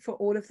alive for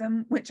all of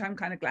them, which I'm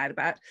kind of glad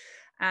about.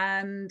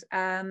 And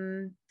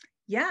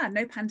yeah,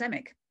 no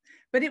pandemic.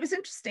 But it was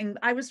interesting.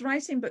 I was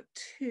writing book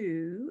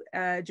 2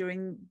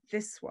 during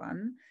this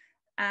one.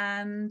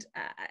 And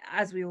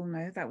as we all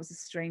know, that was a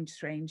strange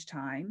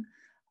time.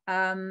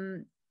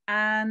 And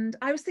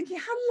I was thinking,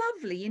 how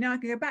lovely, you know, I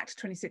can go back to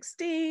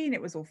 2016.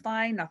 It was all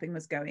fine. Nothing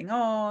was going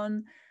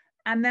on.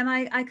 And then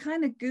I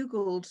kind of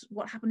Googled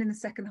what happened in the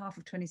second half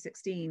of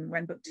 2016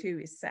 when book 2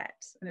 is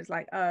set. And it's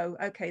like, oh,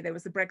 okay, there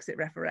was the Brexit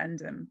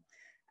referendum.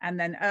 And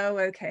then, oh,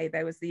 okay,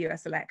 there was the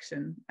US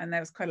election. And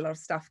there was quite a lot of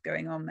stuff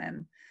going on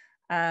then.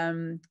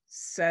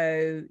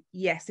 So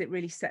yes, it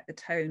really set the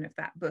tone of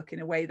that book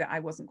in a way that I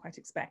wasn't quite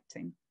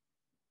expecting.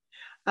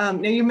 Now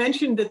you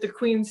mentioned that the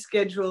Queen's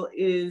schedule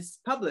is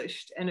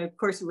published, and of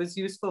course it was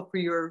useful for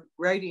your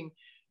writing.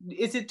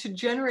 Is it to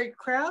generate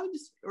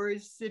crowds, or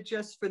is it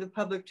just for the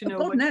public to know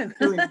what you're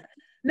doing?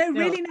 No,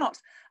 really not.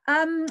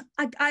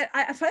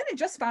 I've only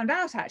just found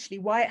out actually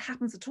why it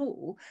happens at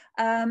all,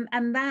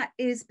 and that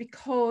is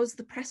because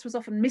the press was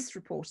often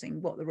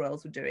misreporting what the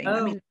royals were doing.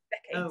 I mean,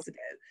 decades ago.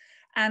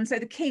 And so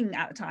the king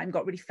at the time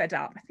got really fed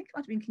up. I think it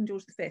might have been King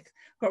George V,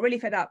 got really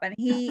fed up. And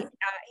he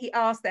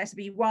asked there to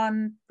be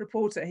one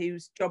reporter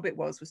whose job it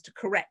was to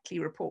correctly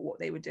report what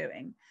they were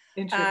doing.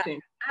 Interesting.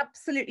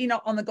 Absolutely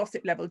not on the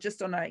gossip level,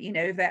 just on a, you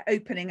know, they're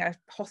opening a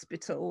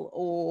hospital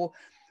or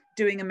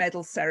doing a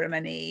medal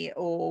ceremony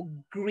or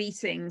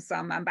greeting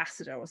some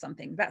ambassador or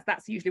something.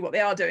 That's usually what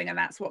they are doing, and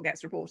that's what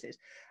gets reported.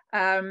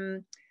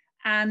 And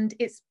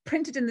it's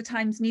printed in the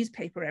Times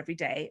newspaper every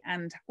day,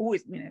 and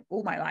always, you know,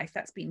 all my life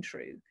that's been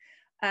true.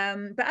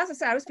 But as I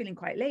say, I was feeling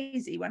quite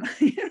lazy when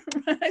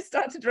I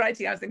started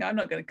writing. I was thinking, I'm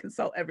not going to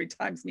consult every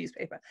Times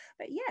newspaper.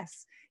 But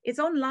yes, it's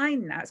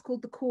online now. It's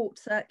called the Court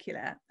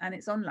Circular, and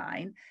it's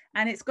online,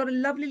 and it's got a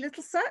lovely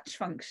little search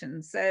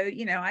function. So,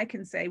 you know, I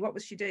can say, what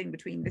was she doing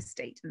between this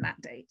date and that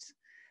date?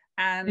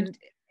 And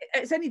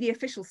it's only the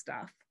official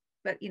stuff,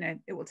 but, you know,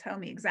 it will tell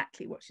me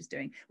exactly what she's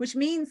doing, which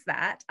means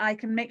that I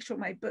can make sure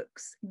my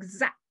books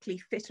exactly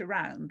fit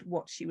around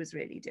what she was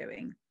really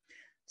doing.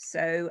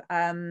 So,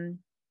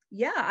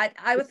 yeah,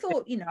 I would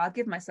thought, you know, I'll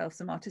give myself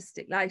some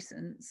artistic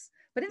license,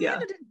 but in the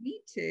end I didn't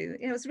need to. You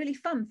know, it was really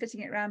fun fitting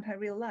it around her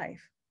real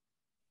life.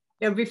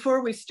 Yeah,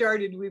 before we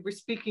started, we were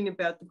speaking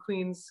about the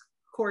Queen's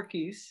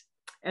corgis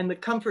and the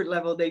comfort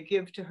level they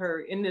give to her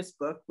in this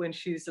book when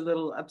she's a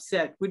little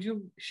upset. Would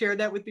you share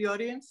that with the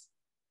audience?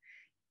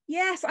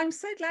 Yes, I'm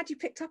so glad you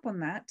picked up on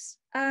that.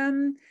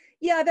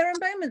 Yeah, there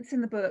are moments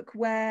in the book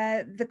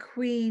where the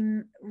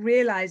Queen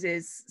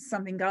realizes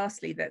something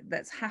ghastly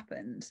that's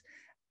happened.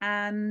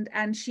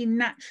 And she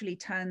naturally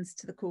turns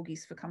to the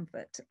corgis for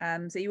comfort.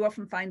 So you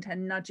often find her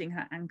nudging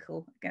her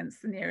ankle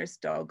against the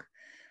nearest dog.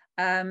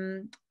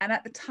 And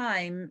at the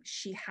time,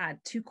 she had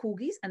 2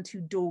 corgis and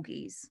 2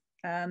 dorgies.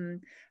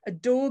 A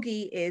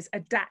dorgie is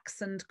a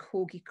dachshund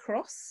corgi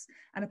cross,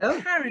 and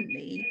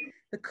apparently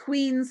the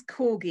Queen's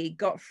corgi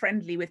got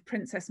friendly with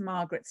Princess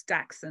Margaret's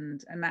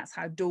dachshund, and that's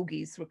how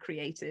dorgies were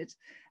created.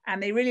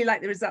 And they really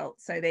liked the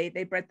results, so they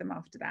bred them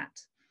after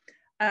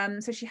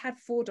that. So she had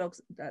 4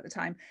 dogs at the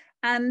time.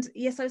 And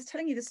yes, I was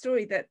telling you the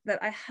story that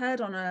I heard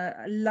on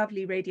a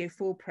lovely Radio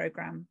 4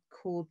 program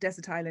called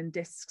Desert Island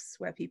Discs,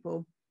 where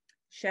people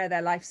share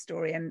their life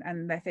story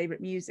and their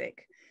favorite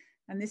music.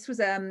 And this was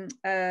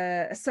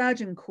a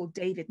surgeon called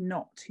David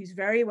Knot, who's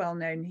very well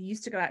known, who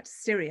used to go out to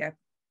Syria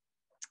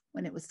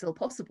when it was still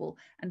possible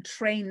and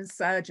train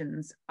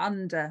surgeons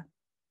under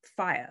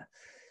fire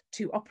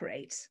to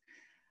operate.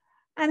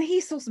 And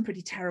he saw some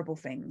pretty terrible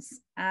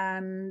things,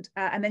 and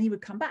then he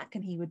would come back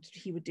and he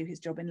would do his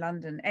job in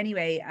London.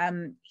 Anyway,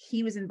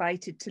 he was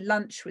invited to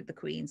lunch with the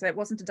Queen, so it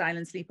wasn't a dine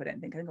and sleep. I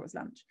think it was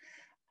lunch,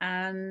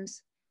 and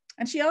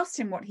she asked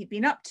him what he'd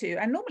been up to,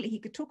 and normally he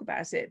could talk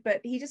about it, but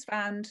he just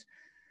found,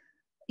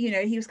 you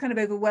know, he was kind of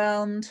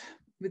overwhelmed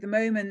with the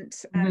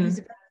moment, and he's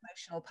a very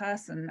emotional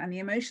person, and the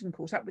emotion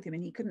caught up with him,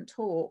 and he couldn't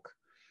talk.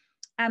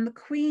 And the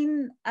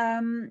Queen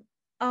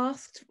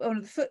asked one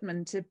of the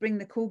footmen to bring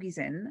the corgis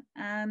in,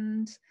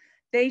 and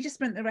they just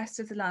spent the rest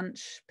of the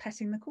lunch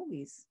petting the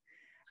corgis.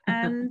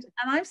 And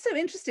I'm so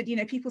interested, you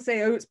know, people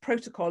say, oh, it's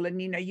protocol,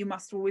 and, you know, you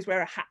must always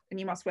wear a hat and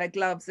you must wear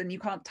gloves and you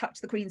can't touch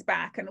the Queen's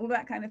back and all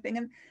that kind of thing.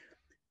 And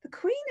the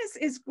Queen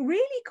is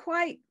really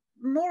quite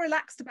more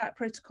relaxed about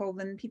protocol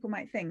than people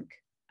might think.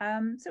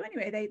 So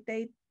anyway,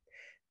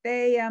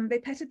 they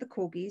petted the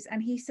corgis,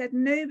 and he said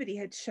nobody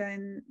had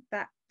shown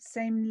that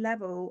same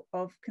level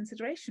of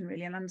consideration,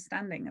 really, and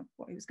understanding of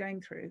what he was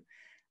going through,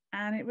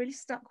 and it really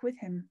stuck with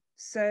him.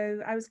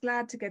 So I was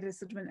glad to get a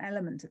sort of an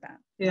element of that.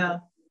 Yeah,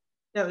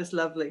 that was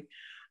lovely.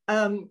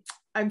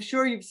 I'm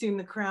sure you've seen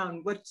The Crown.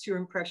 What's your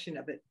impression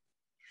of it?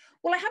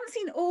 Well, I haven't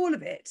seen all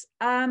of it.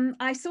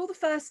 I saw the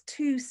first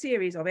 2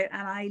 series of it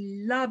and I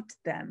loved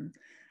them.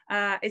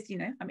 It's, you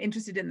know, I'm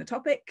interested in the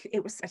topic.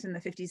 It was set in the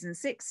 50s and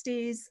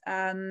 60s.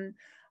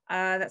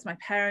 That's my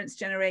parents'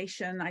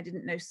 generation. I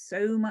didn't know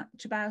so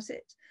much about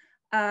it.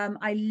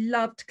 I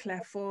loved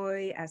Claire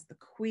Foy as the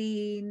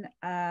Queen.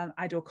 I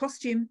adore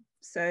costume.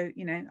 So,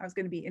 you know, I was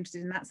going to be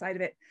interested in that side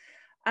of it.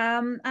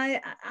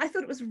 I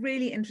thought it was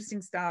really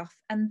interesting stuff.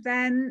 And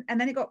then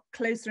it got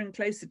closer and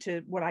closer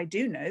to what I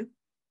do know.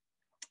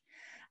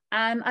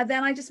 And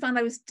then I just found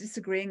I was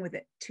disagreeing with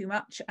it too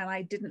much, and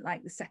I didn't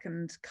like the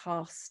second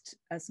cast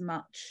as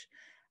much.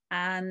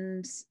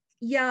 And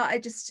yeah,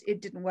 it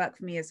didn't work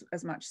for me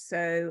as much.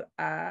 So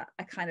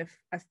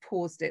I've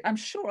paused it. I'm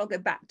sure I'll go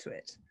back to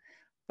it,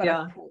 but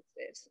yeah. I've paused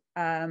it.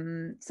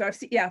 So I've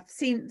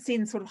seen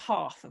sort of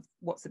half of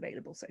what's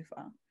available so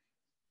far.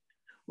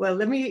 Well,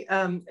 let me,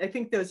 I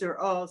think those are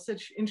all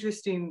such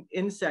interesting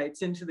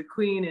insights into the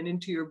Queen and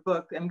into your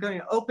book. I'm going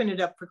to open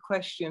it up for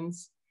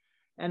questions.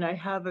 And I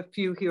have a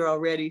few here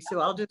already, so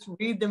I'll just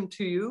read them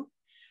to you.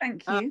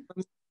 Thank you.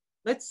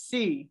 Let's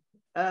see.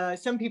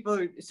 Some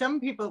people,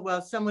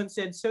 well, someone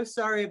said, so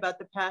sorry about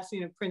the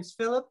passing of Prince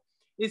Philip.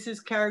 Is his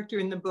character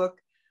in the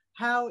book?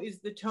 How is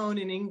the tone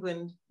in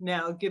England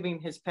now given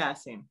his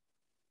passing?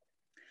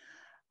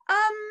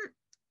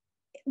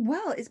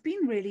 Well, it's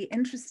been really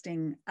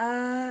interesting.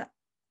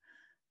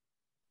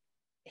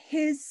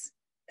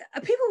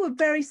 People were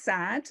very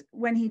sad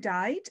when he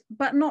died,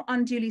 but not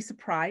unduly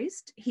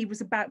surprised. He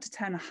was about to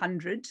turn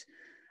 100.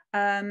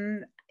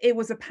 It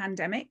was a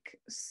pandemic.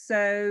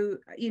 So,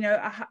 you know,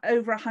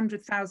 over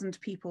 100,000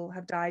 people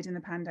have died in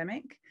the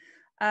pandemic.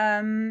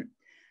 And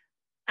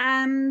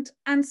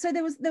so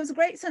there was a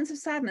great sense of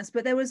sadness,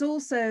 but there was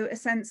also a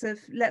sense of,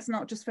 let's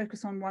not just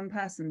focus on one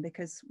person,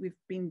 because we've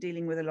been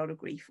dealing with a lot of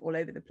grief all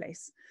over the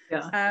place.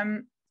 Yeah.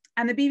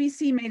 And the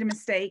BBC made a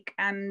mistake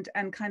and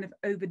kind of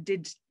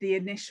overdid the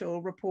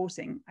initial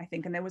reporting, I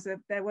think, and there was a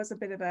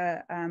bit of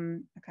a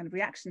kind of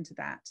reaction to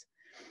that.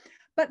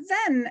 But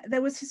then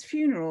there was his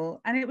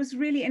funeral, and it was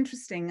really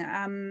interesting.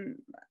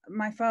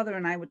 My father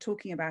and I were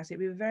talking about it.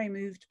 We were very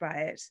moved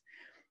by it.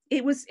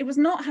 It was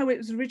not how it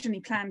was originally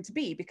planned to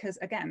be, because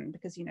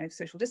you know,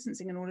 social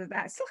distancing and all of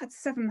that. It still had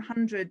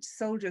 700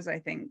 soldiers, I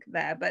think,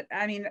 there. But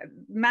I mean,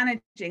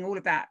 managing all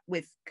of that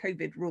with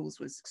COVID rules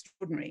was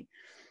extraordinary.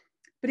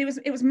 But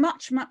it was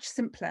much, much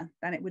simpler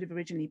than it would have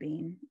originally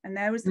been. And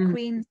there was the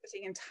Queen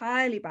sitting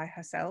entirely by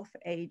herself,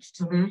 aged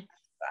 5.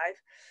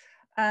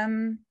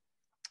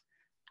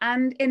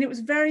 And it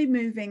was very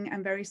moving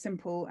and very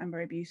simple and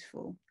very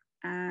beautiful.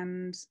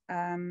 And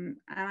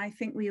I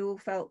think we all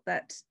felt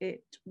that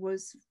it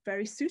was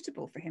very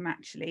suitable for him,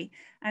 actually.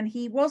 And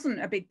he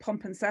wasn't a big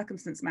pomp and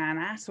circumstance man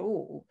at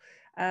all.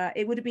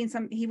 It would have been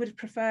he would have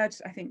preferred,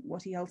 I think,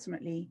 what he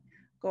ultimately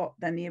got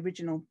than the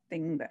original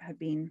thing that had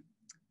been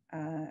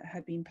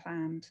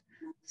planned.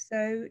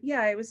 So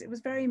yeah, it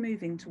was very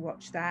moving to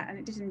watch that, and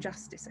it did him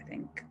justice, I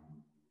think.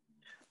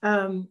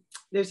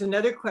 There's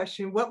another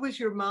question. What was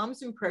your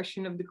mom's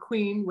impression of the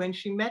Queen when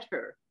she met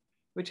her?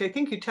 Which I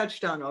think you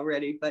touched on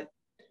already, but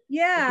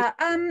yeah,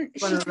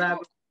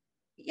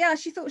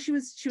 she thought she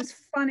was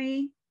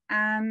funny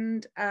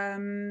and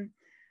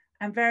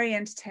very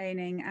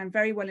entertaining and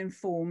very well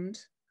informed,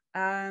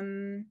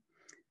 and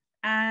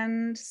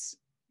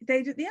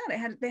they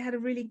had a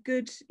really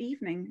good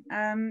evening.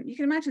 You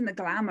can imagine the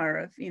glamour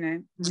of, you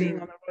know,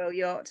 being on a royal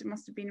yacht. It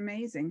must have been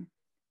amazing.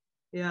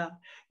 Yeah.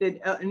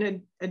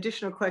 An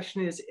additional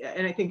question is,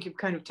 and I think you've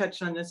kind of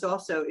touched on this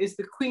also, is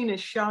the Queen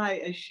as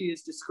shy as she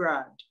is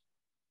described?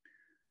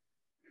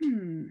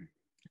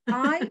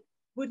 I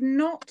would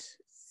not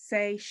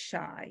say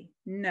shy.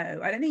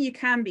 No, I don't think you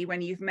can be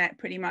when you've met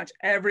pretty much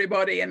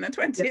everybody in the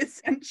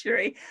 20th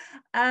century.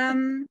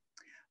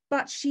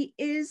 But she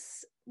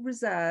is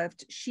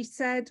reserved. She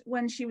said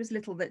when she was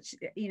little that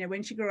you know,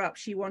 when she grew up,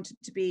 she wanted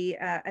to be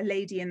a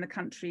lady in the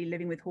country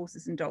living with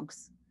horses and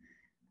dogs,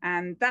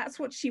 and that's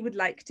what she would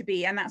like to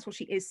be, and that's what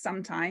she is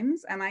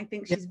sometimes. And I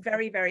think she's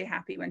very, very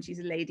happy when she's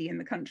a lady in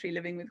the country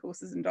living with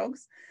horses and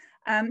dogs.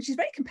 She's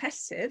very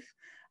competitive.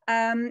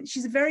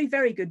 She's a very,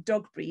 very good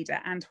dog breeder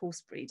and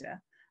horse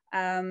breeder,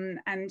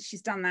 and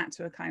she's done that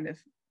to a kind of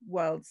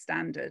world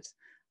standard.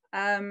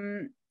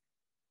 I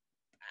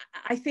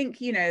think,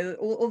 you know,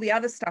 all the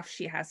other stuff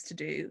she has to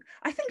do,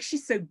 I think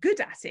she's so good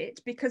at it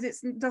because it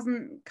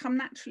doesn't come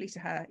naturally to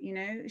her, you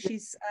know.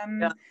 She's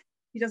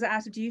she does it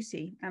out of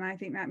duty, and I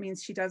think that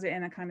means she does it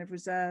in a kind of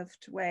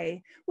reserved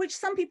way, which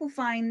some people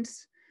find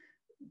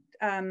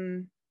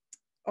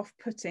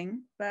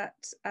off-putting, but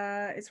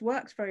it's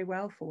worked very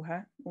well for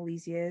her all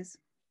these years.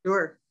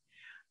 Sure.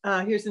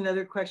 Here's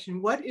another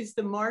question. What is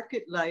the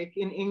market like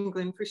in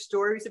England for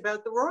stories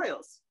about the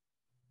royals?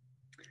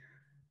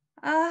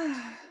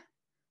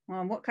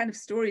 Well, what kind of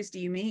stories do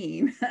you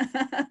mean?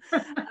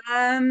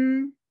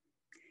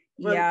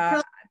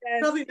 Well,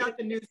 probably not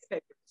the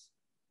newspapers.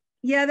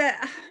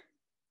 Yeah,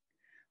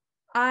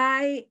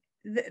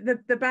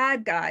 the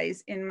bad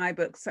guys in my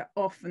books are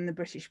often the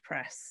British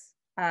press.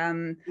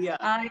 Yeah.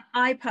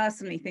 I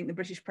personally think the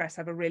British press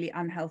have a really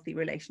unhealthy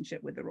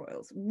relationship with the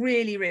royals,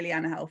 really, really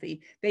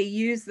unhealthy. They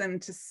use them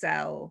to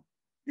sell.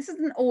 This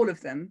isn't all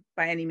of them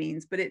by any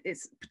means, but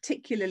it's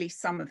particularly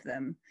some of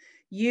them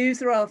use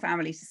the royal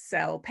family to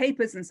sell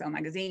papers and sell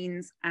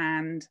magazines,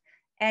 and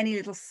any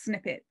little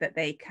snippet that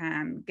they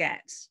can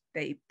get,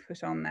 they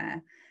put on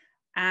there.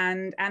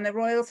 And the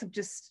royals have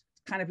just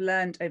kind of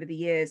learned over the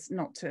years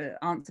not to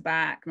answer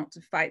back, not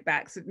to fight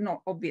back. So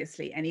not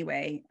obviously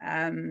anyway,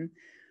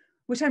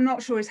 which I'm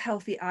not sure is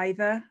healthy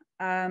either.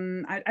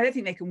 I don't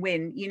think they can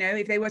win. You know,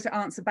 if they were to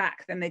answer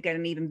back, then they get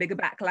an even bigger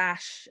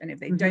backlash. And if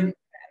they don't,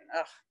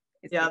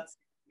 then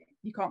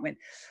you can't win.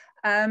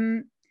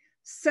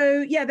 So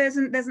yeah, there's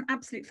an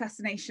absolute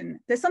fascination.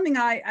 There's something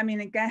I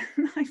mean, again,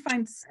 I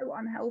find so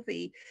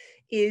unhealthy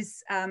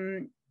is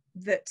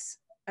that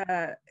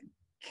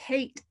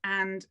Kate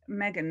and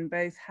Meghan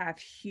both have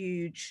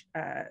huge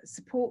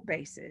support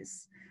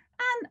bases.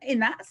 And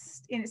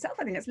in itself,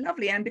 I think it's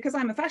lovely. And because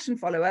I'm a fashion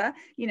follower,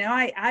 you know,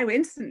 I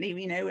instantly,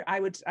 you know, I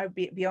would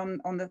be on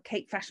the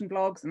Kate fashion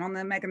blogs and on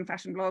the Meghan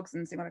fashion blogs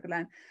and see what I could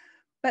learn.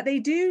 But they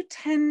do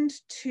tend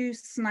to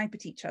snipe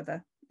at each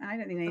other. I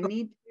don't think they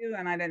need to,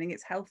 and I don't think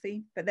it's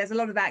healthy. But there's a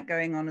lot of that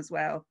going on as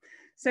well.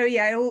 So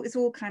yeah, it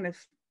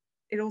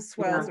all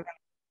swirls around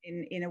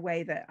in a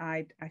way that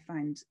I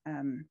find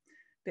a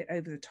bit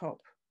over the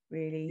top,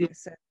 really. Yeah.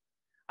 So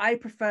I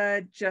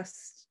prefer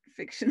just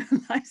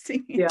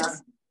fictionalizing it.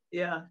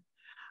 Yeah.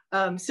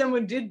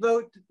 Someone did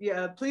vote.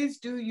 Yeah, please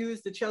do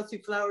use the Chelsea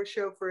Flower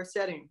Show for a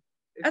setting.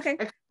 Okay.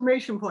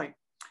 Exclamation point.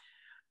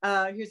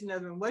 Here's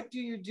another one. What do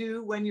you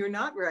do when you're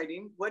not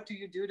writing? What do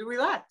you do to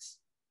relax?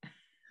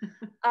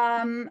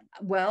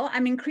 Well,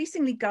 I'm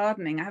increasingly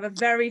gardening. I have a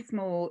very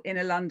small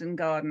inner London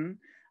garden.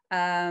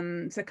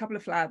 So a couple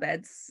of flower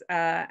beds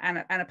and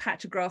a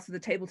patch of grass with a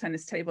table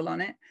tennis table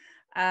on it.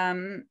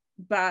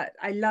 But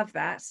I love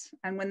that.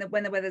 And when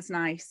the weather's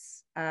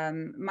nice,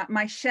 my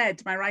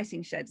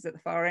writing shed is at the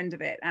far end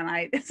of it.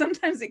 And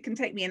sometimes it can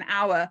take me an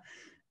hour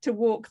to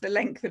walk the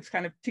length of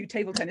kind of 2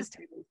 table tennis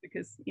tables,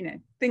 because, you know,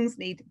 things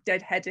need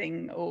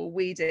deadheading or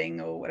weeding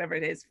or whatever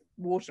it is,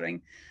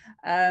 watering.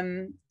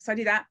 So I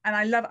do that. And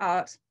I love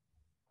art.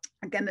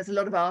 Again, there's a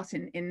lot of art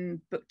in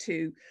book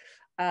 2.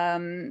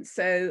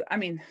 So, I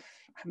mean,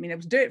 I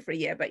was doing it for a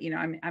year, but, you know,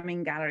 I'm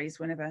in galleries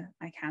whenever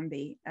I can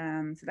be.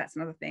 So that's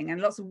another thing. And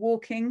lots of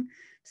walking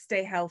to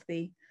stay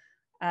healthy.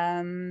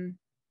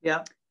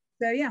 Yeah.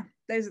 So yeah,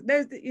 those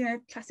you know,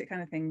 classic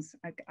kind of things,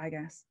 I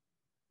guess.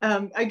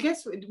 I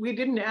guess we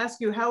didn't ask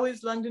you, how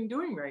is London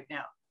doing right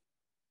now?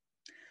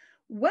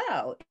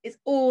 Well, it's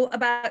all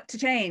about to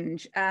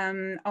change.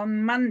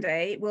 On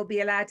Monday, we'll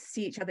be allowed to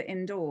see each other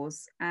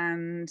indoors,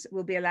 and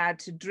we'll be allowed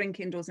to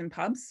drink indoors in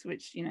pubs,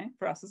 which, you know,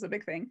 for us is a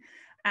big thing.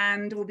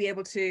 And we'll be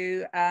able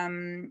to,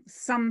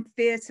 some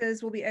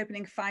theatres will be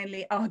opening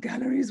finally. Our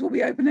galleries will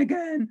be open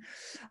again.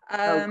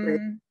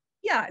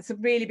 Yeah, it's a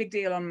really big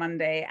deal on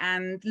Monday.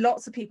 And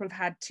lots of people have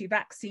had 2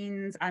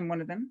 vaccines. I'm one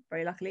of them,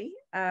 very luckily.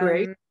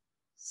 Great.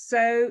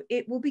 So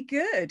it will be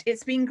good.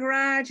 It's been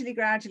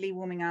gradually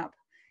warming up.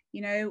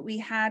 You know, we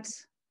had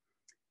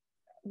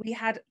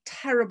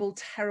terrible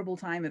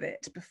time of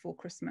it before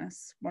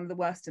Christmas, one of the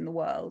worst in the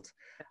world.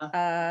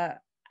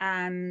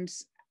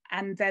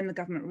 And then the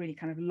government really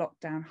kind of locked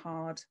down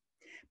hard.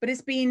 But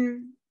it's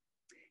been,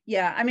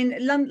 yeah, I mean,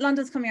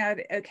 London's coming out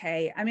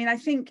okay. I mean, I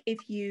think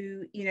if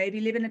you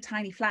live in a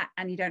tiny flat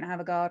and you don't have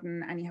a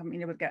garden and you haven't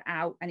been able to get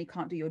out and you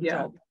can't do your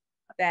job,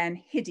 then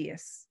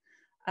hideous.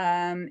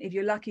 If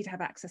you're lucky to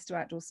have access to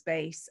outdoor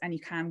space and you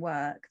can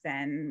work,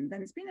 then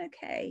it's been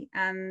okay.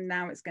 And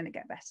now it's going to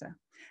get better.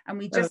 And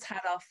we just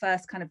had our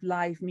first kind of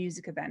live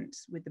music event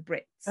with the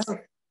Brits.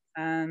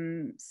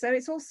 So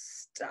it's all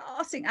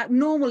starting at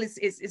normal.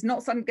 Is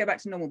not starting to go back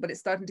to normal, but it's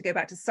starting to go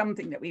back to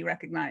something that we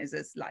recognize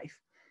as life.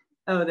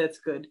 Oh, that's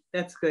good.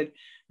 That's good.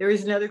 There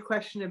is another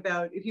question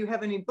about if you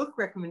have any book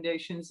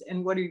recommendations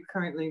and what are you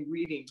currently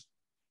reading?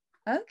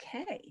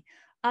 Okay.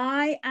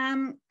 I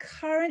am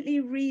currently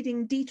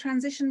reading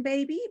Detransition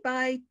Baby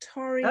by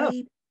Tori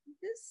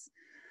Peters,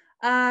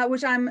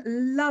 which I'm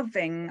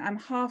loving. I'm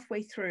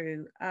halfway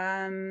through.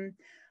 I've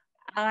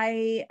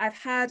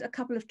had a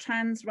couple of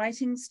trans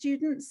writing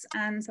students,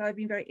 and so I've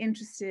been very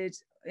interested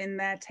in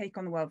their take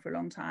on the world for a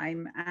long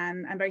time,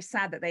 and I'm very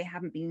sad that they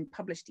haven't been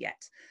published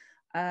yet.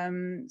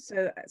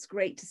 So it's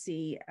great to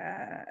see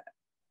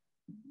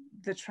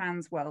the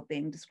trans world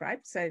being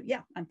described. So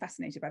yeah, I'm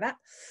fascinated by that.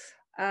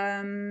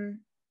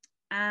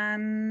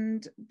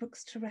 And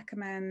books to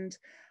recommend.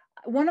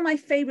 One of my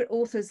favorite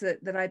authors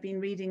that I've been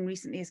reading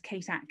recently is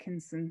Kate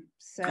Atkinson.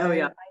 So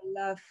I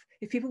love,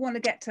 if people want to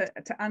get to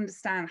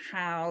understand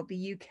how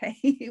the UK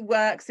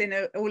works in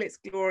all its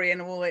glory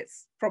and all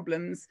its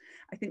problems,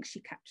 I think she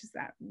captures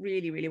that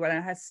really, really well.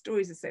 And her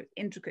stories are so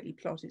intricately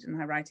plotted and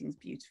her writing is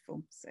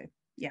beautiful. So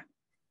yeah.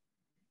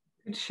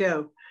 Good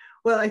show.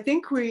 Well, I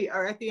think we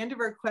are at the end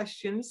of our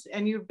questions,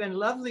 and you've been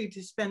lovely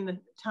to spend the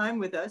time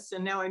with us.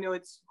 And now I know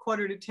it's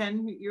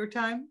 9:45 your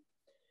time.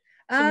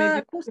 So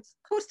maybe quarter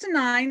to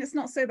 9. It's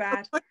not so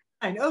bad.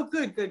 Oh,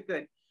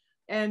 good.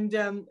 And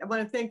I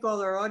want to thank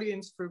all our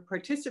audience for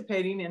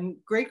participating and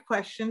great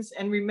questions.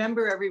 And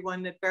remember,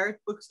 everyone, that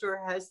Barrett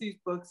Bookstore has these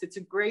books. It's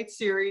a great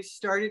series.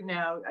 Start it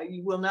now.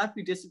 You will not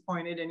be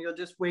disappointed, and you'll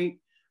just wait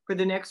for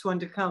the next one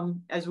to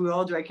come, as we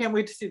all do. I can't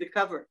wait to see the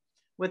cover,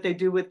 what they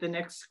do with the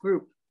next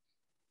group.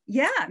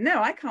 Yeah,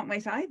 no, I can't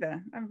wait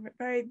either. I'm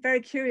very,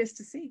 very curious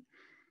to see.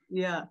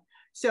 Yeah.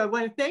 So I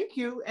want to thank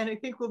you, and I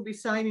think we'll be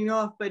signing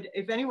off. But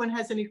if anyone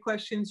has any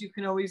questions, you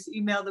can always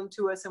email them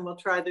to us, and we'll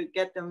try to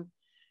get them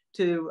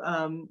to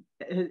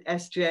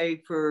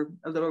SJ for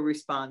a little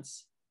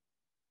response.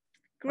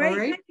 Great. All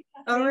right. Thank you,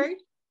 All right.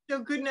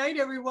 So good night,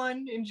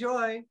 everyone.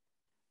 Enjoy.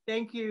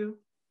 Thank you.